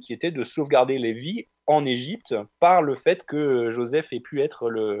bon qui était de sauvegarder les vies en Égypte par le fait que Joseph ait pu être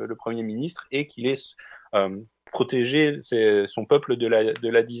le Premier ministre et qu'il ait protégé son peuple de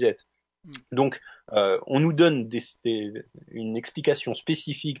la disette. Donc, on nous donne une explication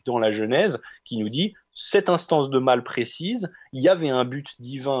spécifique dans la Genèse qui nous dit cette instance de mal précise, il y avait un but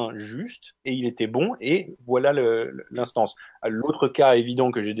divin juste et il était bon et voilà l'instance. L'autre cas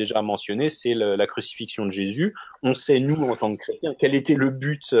évident que j'ai déjà mentionné, c'est la crucifixion de Jésus. On sait, nous, en tant que chrétiens, quel était le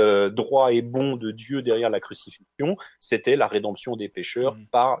but droit et bon de Dieu derrière la crucifixion. C'était la rédemption des pécheurs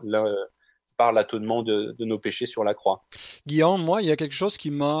par par l'atonement de nos péchés sur la croix. Guillaume, moi, il y a quelque chose qui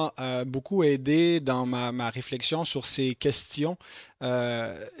m'a beaucoup aidé dans ma réflexion sur ces questions.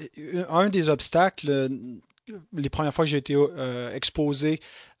 Euh, un des obstacles, les premières fois que j'ai été exposé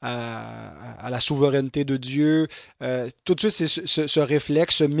à la souveraineté de Dieu, tout de suite, c'est ce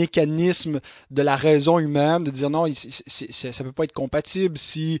réflexe, ce mécanisme de la raison humaine, de dire non, ça peut pas être compatible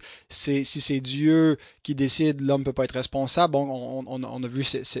si c'est Dieu qui décide, l'homme peut pas être responsable. Bon, on a vu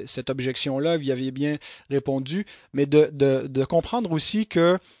cette objection-là, vous y aviez bien répondu, mais de comprendre aussi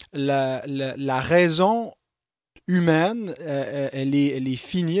que la raison humaine, elle est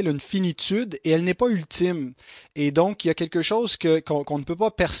finie, elle a une finitude et elle n'est pas ultime. Et donc, il y a quelque chose qu'on ne peut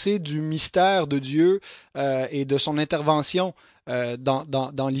pas percer du mystère de Dieu et de son intervention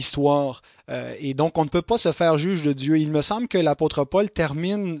dans l'histoire. Et donc, on ne peut pas se faire juge de Dieu. Il me semble que l'apôtre Paul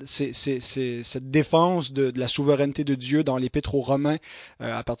termine cette défense de la souveraineté de Dieu dans l'Épître aux Romains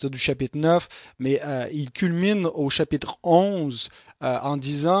à partir du chapitre 9, mais il culmine au chapitre 11 en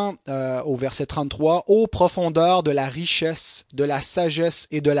disant au verset 33, « Ô profondeur de la richesse, de la sagesse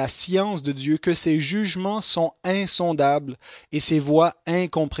et de la science de Dieu, que ses jugements sont insondables et ses voies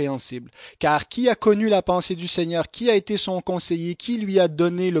incompréhensibles. Car qui a connu la pensée du Seigneur? Qui a été son conseiller? Qui lui a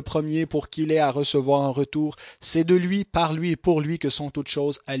donné le premier pour qu'il ait à recevoir en retour? C'est de lui, par lui et pour lui que sont toutes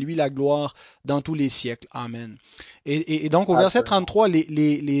choses. À lui la gloire dans tous les siècles. Amen. » Et donc, au verset 33,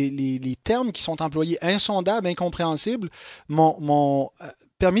 les termes qui sont employés, insondables, incompréhensibles, m'ont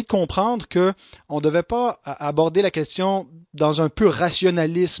permis de comprendre que on ne devait pas aborder la question dans un pur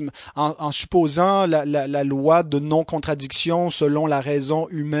rationalisme, en supposant la loi de non-contradiction selon la raison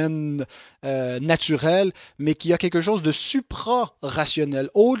humaine naturelle, mais qu'il y a quelque chose de supra-rationnel,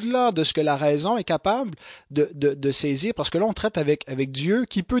 au-delà de ce que la raison est capable de saisir, parce que là, on traite avec Dieu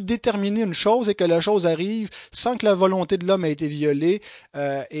qui peut déterminer une chose et que la chose arrive sans que la volonté de l'homme ait été violée,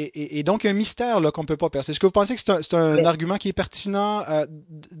 et donc il y a un mystère là qu'on ne peut pas percer. Est-ce que vous pensez que c'est un argument qui est pertinent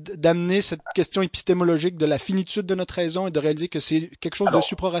d'amener cette question épistémologique de la finitude de notre raison et de réaliser que c'est quelque chose de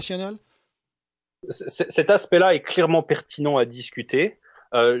suprarationnel? Cet aspect-là est clairement pertinent à discuter.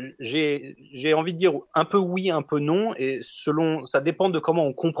 J'ai envie de dire un peu oui, un peu non, et ça dépend de comment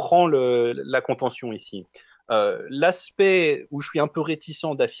on comprend la contention ici. L'aspect où je suis un peu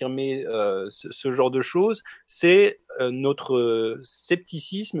réticent d'affirmer ce genre de choses, c'est notre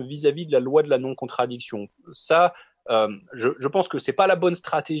scepticisme vis-à-vis de la loi de la non-contradiction. Ça, je pense que c'est pas la bonne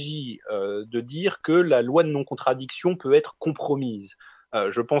stratégie de dire que la loi de non-contradiction peut être compromise.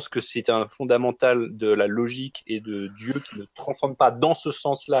 Je pense que c'est un fondamental de la logique et de Dieu qui ne transforme pas dans ce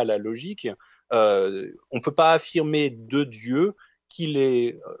sens-là la logique. On ne peut pas affirmer de Dieu qu'il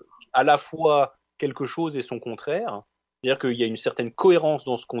est à la fois quelque chose et son contraire. C'est-à-dire qu'il y a une certaine cohérence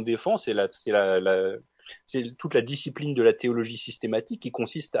dans ce qu'on défend. C'est toute la discipline de la théologie systématique qui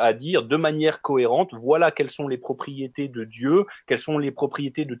consiste à dire de manière cohérente, voilà quelles sont les propriétés de Dieu, quelles sont les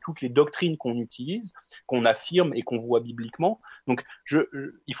propriétés de toutes les doctrines qu'on utilise, qu'on affirme et qu'on voit bibliquement. Donc, il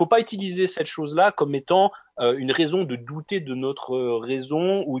ne faut pas utiliser cette chose-là comme étant une raison de douter de notre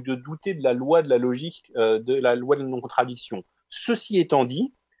raison ou de douter de la loi de la logique, de la loi de la non-contradiction. Ceci étant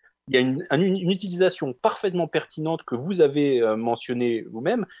dit, il y a une utilisation parfaitement pertinente que vous avez mentionnée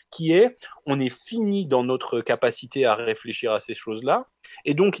vous-même, qui est on est fini dans notre capacité à réfléchir à ces choses-là,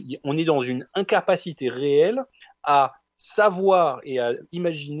 et donc on est dans une incapacité réelle à savoir et à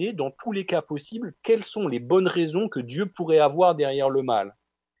imaginer dans tous les cas possibles quelles sont les bonnes raisons que Dieu pourrait avoir derrière le mal.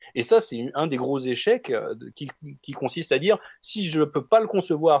 Et ça, c'est un des gros échecs qui consiste à dire si je ne peux pas le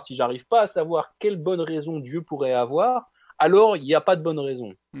concevoir, si j'arrive pas à savoir quelle bonne raison Dieu pourrait avoir, alors il n'y a pas de bonne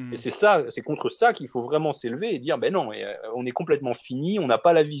raison. Et c'est contre ça qu'il faut vraiment s'élever et dire ben non, on est complètement fini, on n'a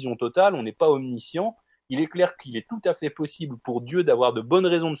pas la vision totale, on n'est pas omniscient. Il est clair qu'il est tout à fait possible pour Dieu d'avoir de bonnes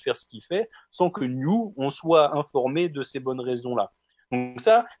raisons de faire ce qu'il fait, sans que nous, on soit informés de ces bonnes raisons-là. Donc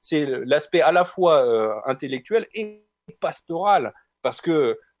ça, c'est l'aspect à la fois intellectuel et pastoral, parce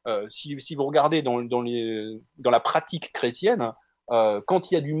que si vous regardez dans la pratique chrétienne, quand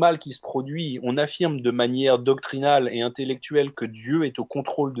il y a du mal qui se produit, on affirme de manière doctrinale et intellectuelle que Dieu est au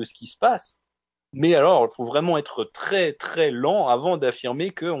contrôle de ce qui se passe. Mais alors, il faut vraiment être très très lent avant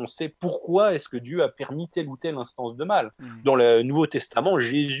d'affirmer qu'on sait pourquoi est-ce que Dieu a permis telle ou telle instance de mal. Dans le Nouveau Testament,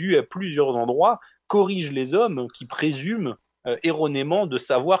 Jésus, à plusieurs endroits, corrige les hommes qui présument erronément de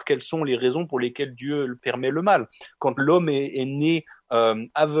savoir quelles sont les raisons pour lesquelles Dieu permet le mal. Quand l'homme est né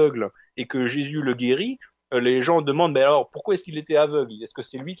aveugle et que Jésus le guérit, les gens demandent, mais alors pourquoi est-ce qu'il était aveugle? Est-ce que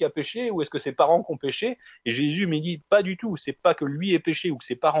c'est lui qui a péché ou est-ce que ses parents qui ont péché? Et Jésus me dit, pas du tout, c'est pas que lui ait péché ou que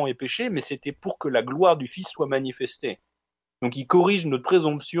ses parents aient péché, mais c'était pour que la gloire du Fils soit manifestée. Donc il corrige notre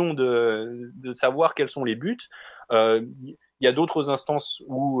présomption de savoir quels sont les buts. Il y a d'autres instances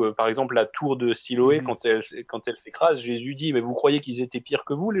où, par exemple, la tour de Siloé, quand elle s'écrase, Jésus dit, mais vous croyez qu'ils étaient pires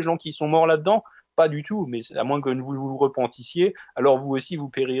que vous, les gens qui sont morts là-dedans? Pas du tout, mais à moins que vous vous repentissiez, alors vous aussi vous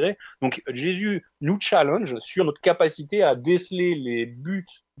périrez. Donc Jésus nous challenge sur notre capacité à déceler les buts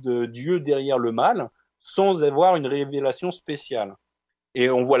de Dieu derrière le mal sans avoir une révélation spéciale. Et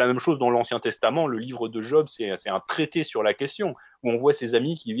on voit la même chose dans l'Ancien Testament. Le livre de Job, c'est un traité sur la question, où on voit ses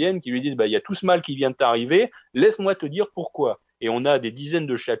amis qui viennent, qui lui disent, il y a tout ce mal qui vient de t'arriver, laisse-moi te dire pourquoi. Et on a des dizaines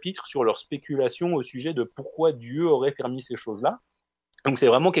de chapitres sur leur spéculation au sujet de pourquoi Dieu aurait permis ces choses-là. Donc c'est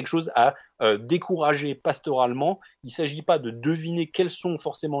vraiment quelque chose à décourager pastoralement. Il ne s'agit pas de deviner quels sont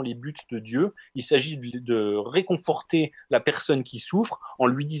forcément les buts de Dieu. Il s'agit de réconforter la personne qui souffre en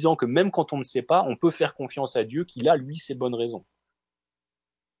lui disant que même quand on ne sait pas, on peut faire confiance à Dieu, qu'il a, lui, ses bonnes raisons.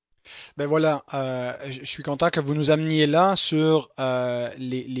 Ben voilà, je suis content que vous nous ameniez là sur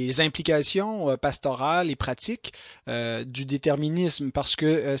les implications pastorales et pratiques du déterminisme, parce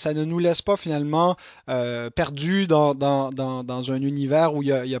que ça ne nous laisse pas finalement perdus dans un univers où il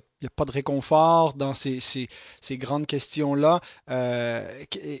y a pas de réconfort dans ces grandes questions-là.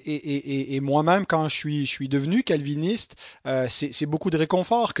 Et moi-même, quand je suis devenu calviniste, c'est beaucoup de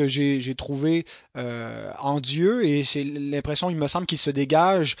réconfort que j'ai trouvé en Dieu, et c'est l'impression, il me semble, qu'il se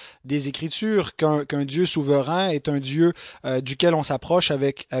dégage des Écritures, qu'un Dieu souverain est un Dieu duquel on s'approche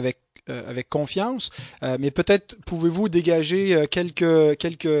avec confiance. Mais peut-être pouvez-vous dégager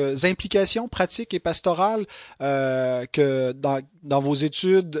quelques implications pratiques et pastorales que dans vos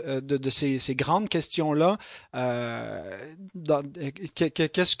études de ces grandes questions-là,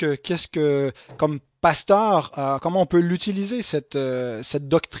 qu'est-ce que comme pasteur, comment on peut l'utiliser cette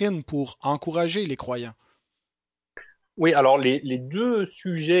doctrine pour encourager les croyants? Oui, alors les deux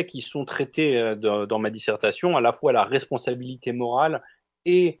sujets qui sont traités dans ma dissertation, à la fois la responsabilité morale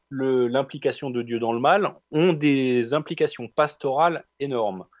et l'implication de Dieu dans le mal, ont des implications pastorales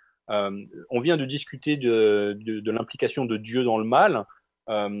énormes. Euh, on vient de discuter de l'implication de Dieu dans le mal.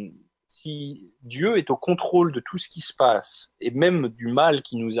 Euh, si Dieu est au contrôle de tout ce qui se passe, et même du mal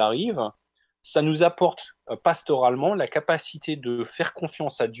qui nous arrive, ça nous apporte pastoralement la capacité de faire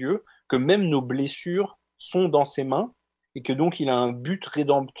confiance à Dieu, que même nos blessures sont dans ses mains, et que donc il a un but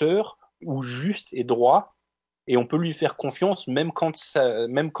rédempteur ou juste et droit, et on peut lui faire confiance même quand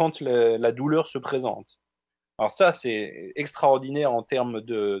la douleur se présente. Alors ça, c'est extraordinaire en termes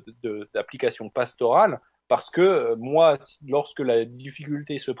d'application pastorale, parce que moi, lorsque la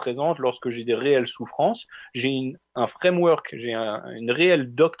difficulté se présente, lorsque j'ai des réelles souffrances, j'ai un framework, une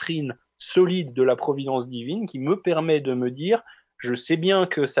réelle doctrine solide de la providence divine qui me permet de me dire, je sais bien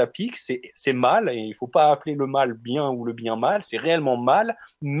que ça pique, c'est mal, et il ne faut pas appeler le mal bien ou le bien mal, c'est réellement mal,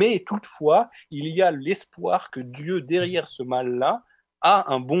 mais toutefois, il y a l'espoir que Dieu, derrière ce mal-là,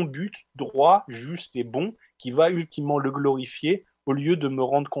 a un bon but, droit, juste et bon, qui va ultimement le glorifier au lieu de me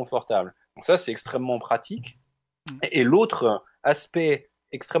rendre confortable. Donc ça, c'est extrêmement pratique. Et l'autre aspect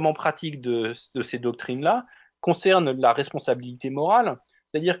extrêmement pratique de ces doctrines-là concerne la responsabilité morale.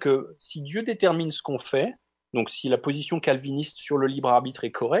 C'est-à-dire que si Dieu détermine ce qu'on fait, donc si la position calviniste sur le libre arbitre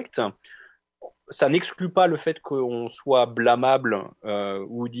est correcte, ça n'exclut pas le fait qu'on soit blâmable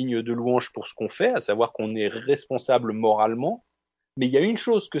ou digne de louange pour ce qu'on fait, à savoir qu'on est responsable moralement. Mais il y a une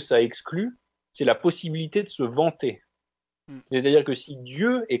chose que ça exclut, c'est la possibilité de se vanter. C'est-à-dire que si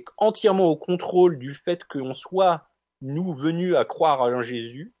Dieu est entièrement au contrôle du fait qu'on soit, nous, venus à croire en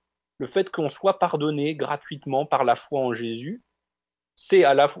Jésus, le fait qu'on soit pardonné gratuitement par la foi en Jésus,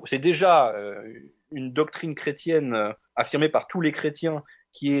 c'est déjà une doctrine chrétienne affirmée par tous les chrétiens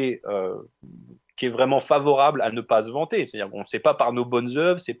qui est, euh, qui est vraiment favorable à ne pas se vanter. C'est-à-dire qu'on ne sait pas par nos bonnes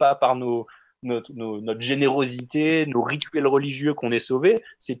œuvres, c'est pas par notre générosité, nos rituels religieux qu'on est sauvé,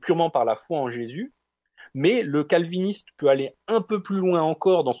 c'est purement par la foi en Jésus. Mais le calviniste peut aller un peu plus loin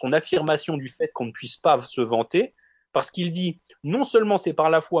encore dans son affirmation du fait qu'on ne puisse pas se vanter, parce qu'il dit non seulement c'est par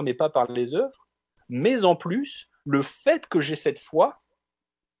la foi, mais pas par les œuvres, mais en plus, le fait que j'ai cette foi,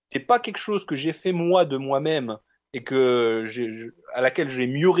 c'est pas quelque chose que j'ai fait moi de moi-même et à laquelle j'ai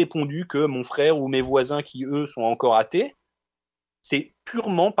mieux répondu que mon frère ou mes voisins qui, eux, sont encore athées. C'est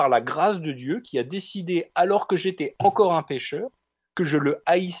purement par la grâce de Dieu qui a décidé, alors que j'étais encore un pécheur, que je le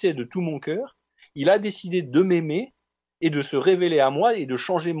haïssais de tout mon cœur. Il a décidé de m'aimer et de se révéler à moi et de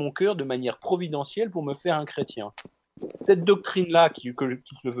changer mon cœur de manière providentielle pour me faire un chrétien. Cette doctrine-là, qui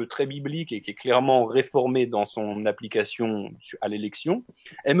se veut très biblique et qui est clairement réformée dans son application à l'élection,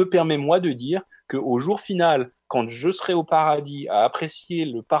 elle me permet, moi, de dire qu'au jour final, quand je serai au paradis à apprécier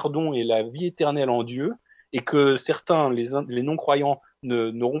le pardon et la vie éternelle en Dieu, et que certains, les non-croyants,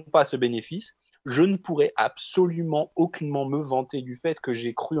 n'auront pas ce bénéfice, je ne pourrais absolument aucunement me vanter du fait que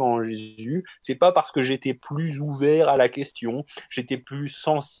j'ai cru en Jésus. C'est pas parce que j'étais plus ouvert à la question, j'étais plus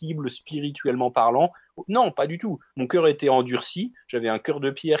sensible spirituellement parlant. Non, pas du tout. Mon cœur était endurci, j'avais un cœur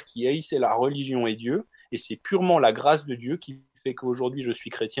de pierre qui haïssait la religion et Dieu, et c'est purement la grâce de Dieu qui fait qu'aujourd'hui je suis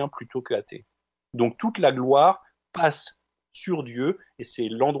chrétien plutôt qu'athée. Donc toute la gloire passe sur Dieu, et c'est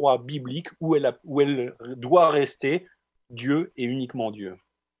l'endroit biblique où elle doit rester, Dieu et uniquement Dieu.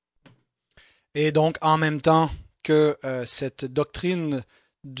 Et donc, en même temps que cette doctrine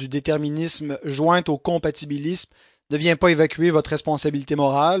du déterminisme jointe au compatibilisme ne vient pas évacuer votre responsabilité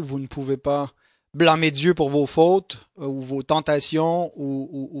morale, vous ne pouvez pas blâmer Dieu pour vos fautes ou vos tentations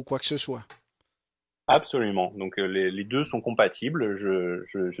ou quoi que ce soit. Absolument. Donc les deux sont compatibles.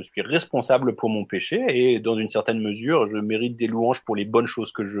 Je suis responsable pour mon péché et dans une certaine mesure, je mérite des louanges pour les bonnes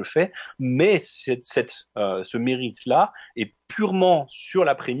choses que je fais. Mais ce mérite-là est purement sur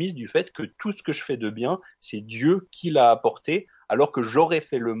la prémisse du fait que tout ce que je fais de bien, c'est Dieu qui l'a apporté, alors que j'aurais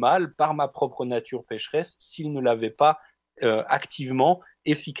fait le mal par ma propre nature pécheresse s'il ne l'avait pas activement,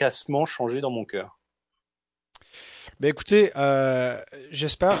 efficacement changé dans mon cœur. Ben écoutez,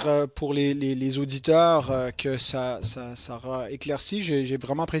 j'espère pour les auditeurs que ça aura éclairci. J'ai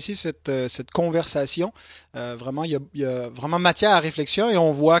vraiment apprécié cette conversation. Vraiment, il y a vraiment matière à réflexion et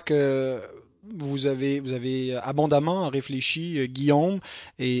on voit que vous avez abondamment réfléchi, Guillaume,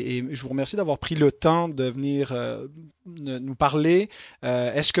 et je vous remercie d'avoir pris le temps de venir nous parler.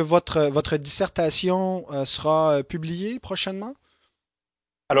 Est-ce que votre dissertation sera publiée prochainement?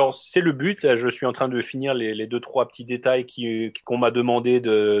 Alors, c'est le but. Je suis en train de finir les deux, trois petits détails qu'on m'a demandé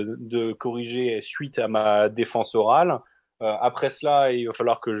de corriger suite à ma défense orale. Après cela, il va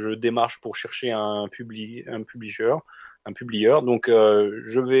falloir que je démarche pour chercher un publieur. Donc,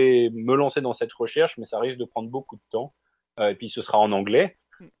 je vais me lancer dans cette recherche, mais ça risque de prendre beaucoup de temps. Et puis, ce sera en anglais.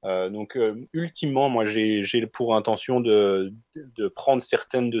 Donc, ultimement, moi, j'ai pour intention de prendre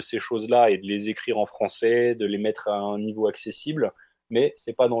certaines de ces choses-là et de les écrire en français, de les mettre à un niveau accessible, mais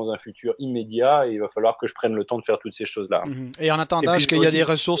c'est pas dans un futur immédiat et il va falloir que je prenne le temps de faire toutes ces choses-là. Mhm. Et en Et attendant, puis est-ce qu'il y a des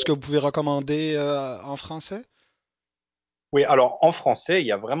ressources que vous pouvez recommander en français? oui, alors en français, il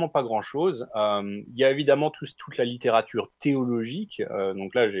y a vraiment pas grand-chose. Il y a évidemment toute la littérature théologique.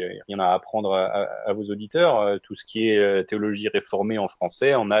 Donc là, j'ai rien à apprendre à vos auditeurs. Tout ce qui est théologie réformée en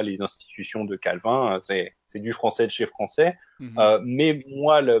français, on a les institutions de Calvin. C'est du français de chez français. Mhm. Mais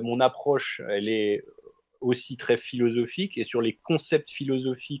moi, mon approche, elle est aussi très philosophique et sur les concepts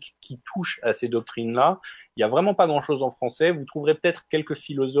philosophiques qui touchent à ces doctrines-là, il y a vraiment pas grand-chose en français. Vous trouverez peut-être quelques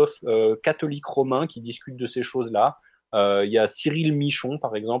philosophes catholiques romains qui discutent de ces choses-là. Il y a Cyril Michon,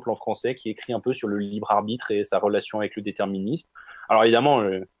 par exemple, en français, qui écrit un peu sur le libre arbitre et sa relation avec le déterminisme. Alors évidemment,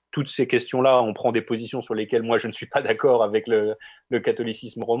 toutes ces questions-là, on prend des positions sur lesquelles moi je ne suis pas d'accord avec le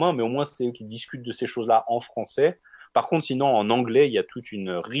catholicisme romain, mais au moins c'est eux qui discutent de ces choses-là en français. Par contre, sinon, en anglais, il y a toute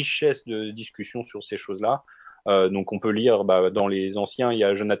une richesse de discussions sur ces choses-là. Donc, on peut lire dans les anciens, il y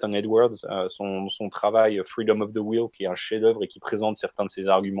a Jonathan Edwards, son travail Freedom of the Will, qui est un chef-d'œuvre et qui présente certains de ces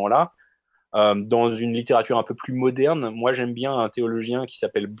arguments-là. Dans une littérature un peu plus moderne, moi, j'aime bien un théologien qui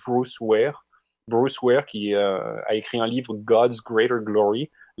s'appelle Bruce Ware. Bruce Ware, qui a écrit un livre God's Greater Glory,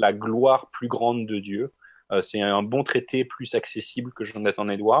 la gloire plus grande de Dieu. C'est un bon traité plus accessible que Jonathan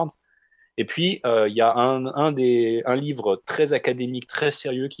Edwards. Et puis, il y a un livre très académique, très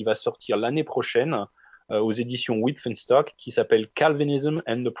sérieux qui va sortir l'année prochaine aux éditions Wittgenstock qui s'appelle Calvinism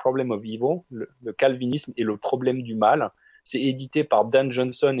and the Problem of Evil, le calvinisme et le problème du mal. C'est édité par Dan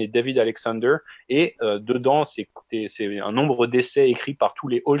Johnson et David Alexander et dedans, c'est un nombre d'essais écrits par tous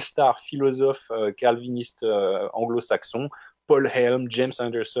les all-star philosophes calvinistes anglo-saxons, Paul Helm, James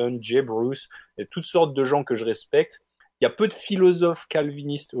Anderson, Jay Bruce, et toutes sortes de gens que je respecte. Il y a peu de philosophes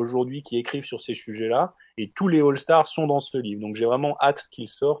calvinistes aujourd'hui qui écrivent sur ces sujets-là, et tous les All-Stars sont dans ce livre. Donc j'ai vraiment hâte qu'il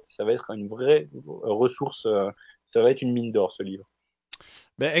sorte. Ça va être une vraie ressource, ça va être une mine d'or ce livre.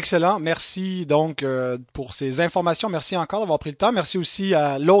 Ben, excellent. Merci donc pour ces informations. Merci encore d'avoir pris le temps. Merci aussi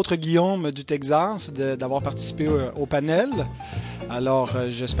à l'autre Guillaume du Texas d'avoir participé au panel. Alors,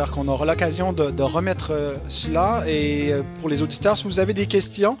 j'espère qu'on aura l'occasion de remettre cela. Et pour les auditeurs, si vous avez des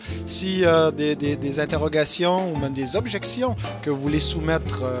questions, si des interrogations ou même des objections que vous voulez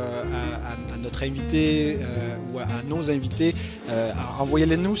soumettre à notre invité ou à nos invités,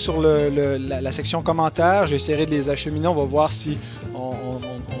 envoyez-les nous sur la section commentaires. J'essaierai de les acheminer. On va voir si on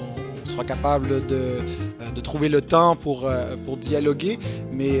sera capable de trouver le temps pour dialoguer.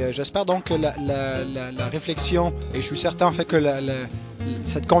 Mais j'espère donc que la réflexion, et je suis certain en fait que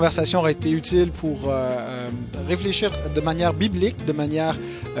cette conversation aura été utile pour réfléchir de manière biblique, de manière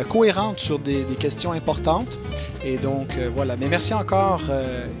cohérente sur des questions importantes. Et donc, voilà. Mais merci encore,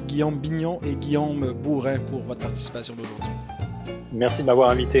 Guillaume Bignon et Guillaume Bourrin, pour votre participation d'aujourd'hui. Merci de m'avoir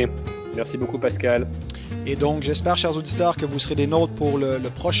invité. Merci beaucoup, Pascal. Et donc, j'espère, chers auditeurs, que vous serez des nôtres pour le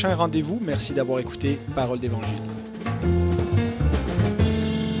prochain rendez-vous. Merci d'avoir écouté Parole d'Évangile.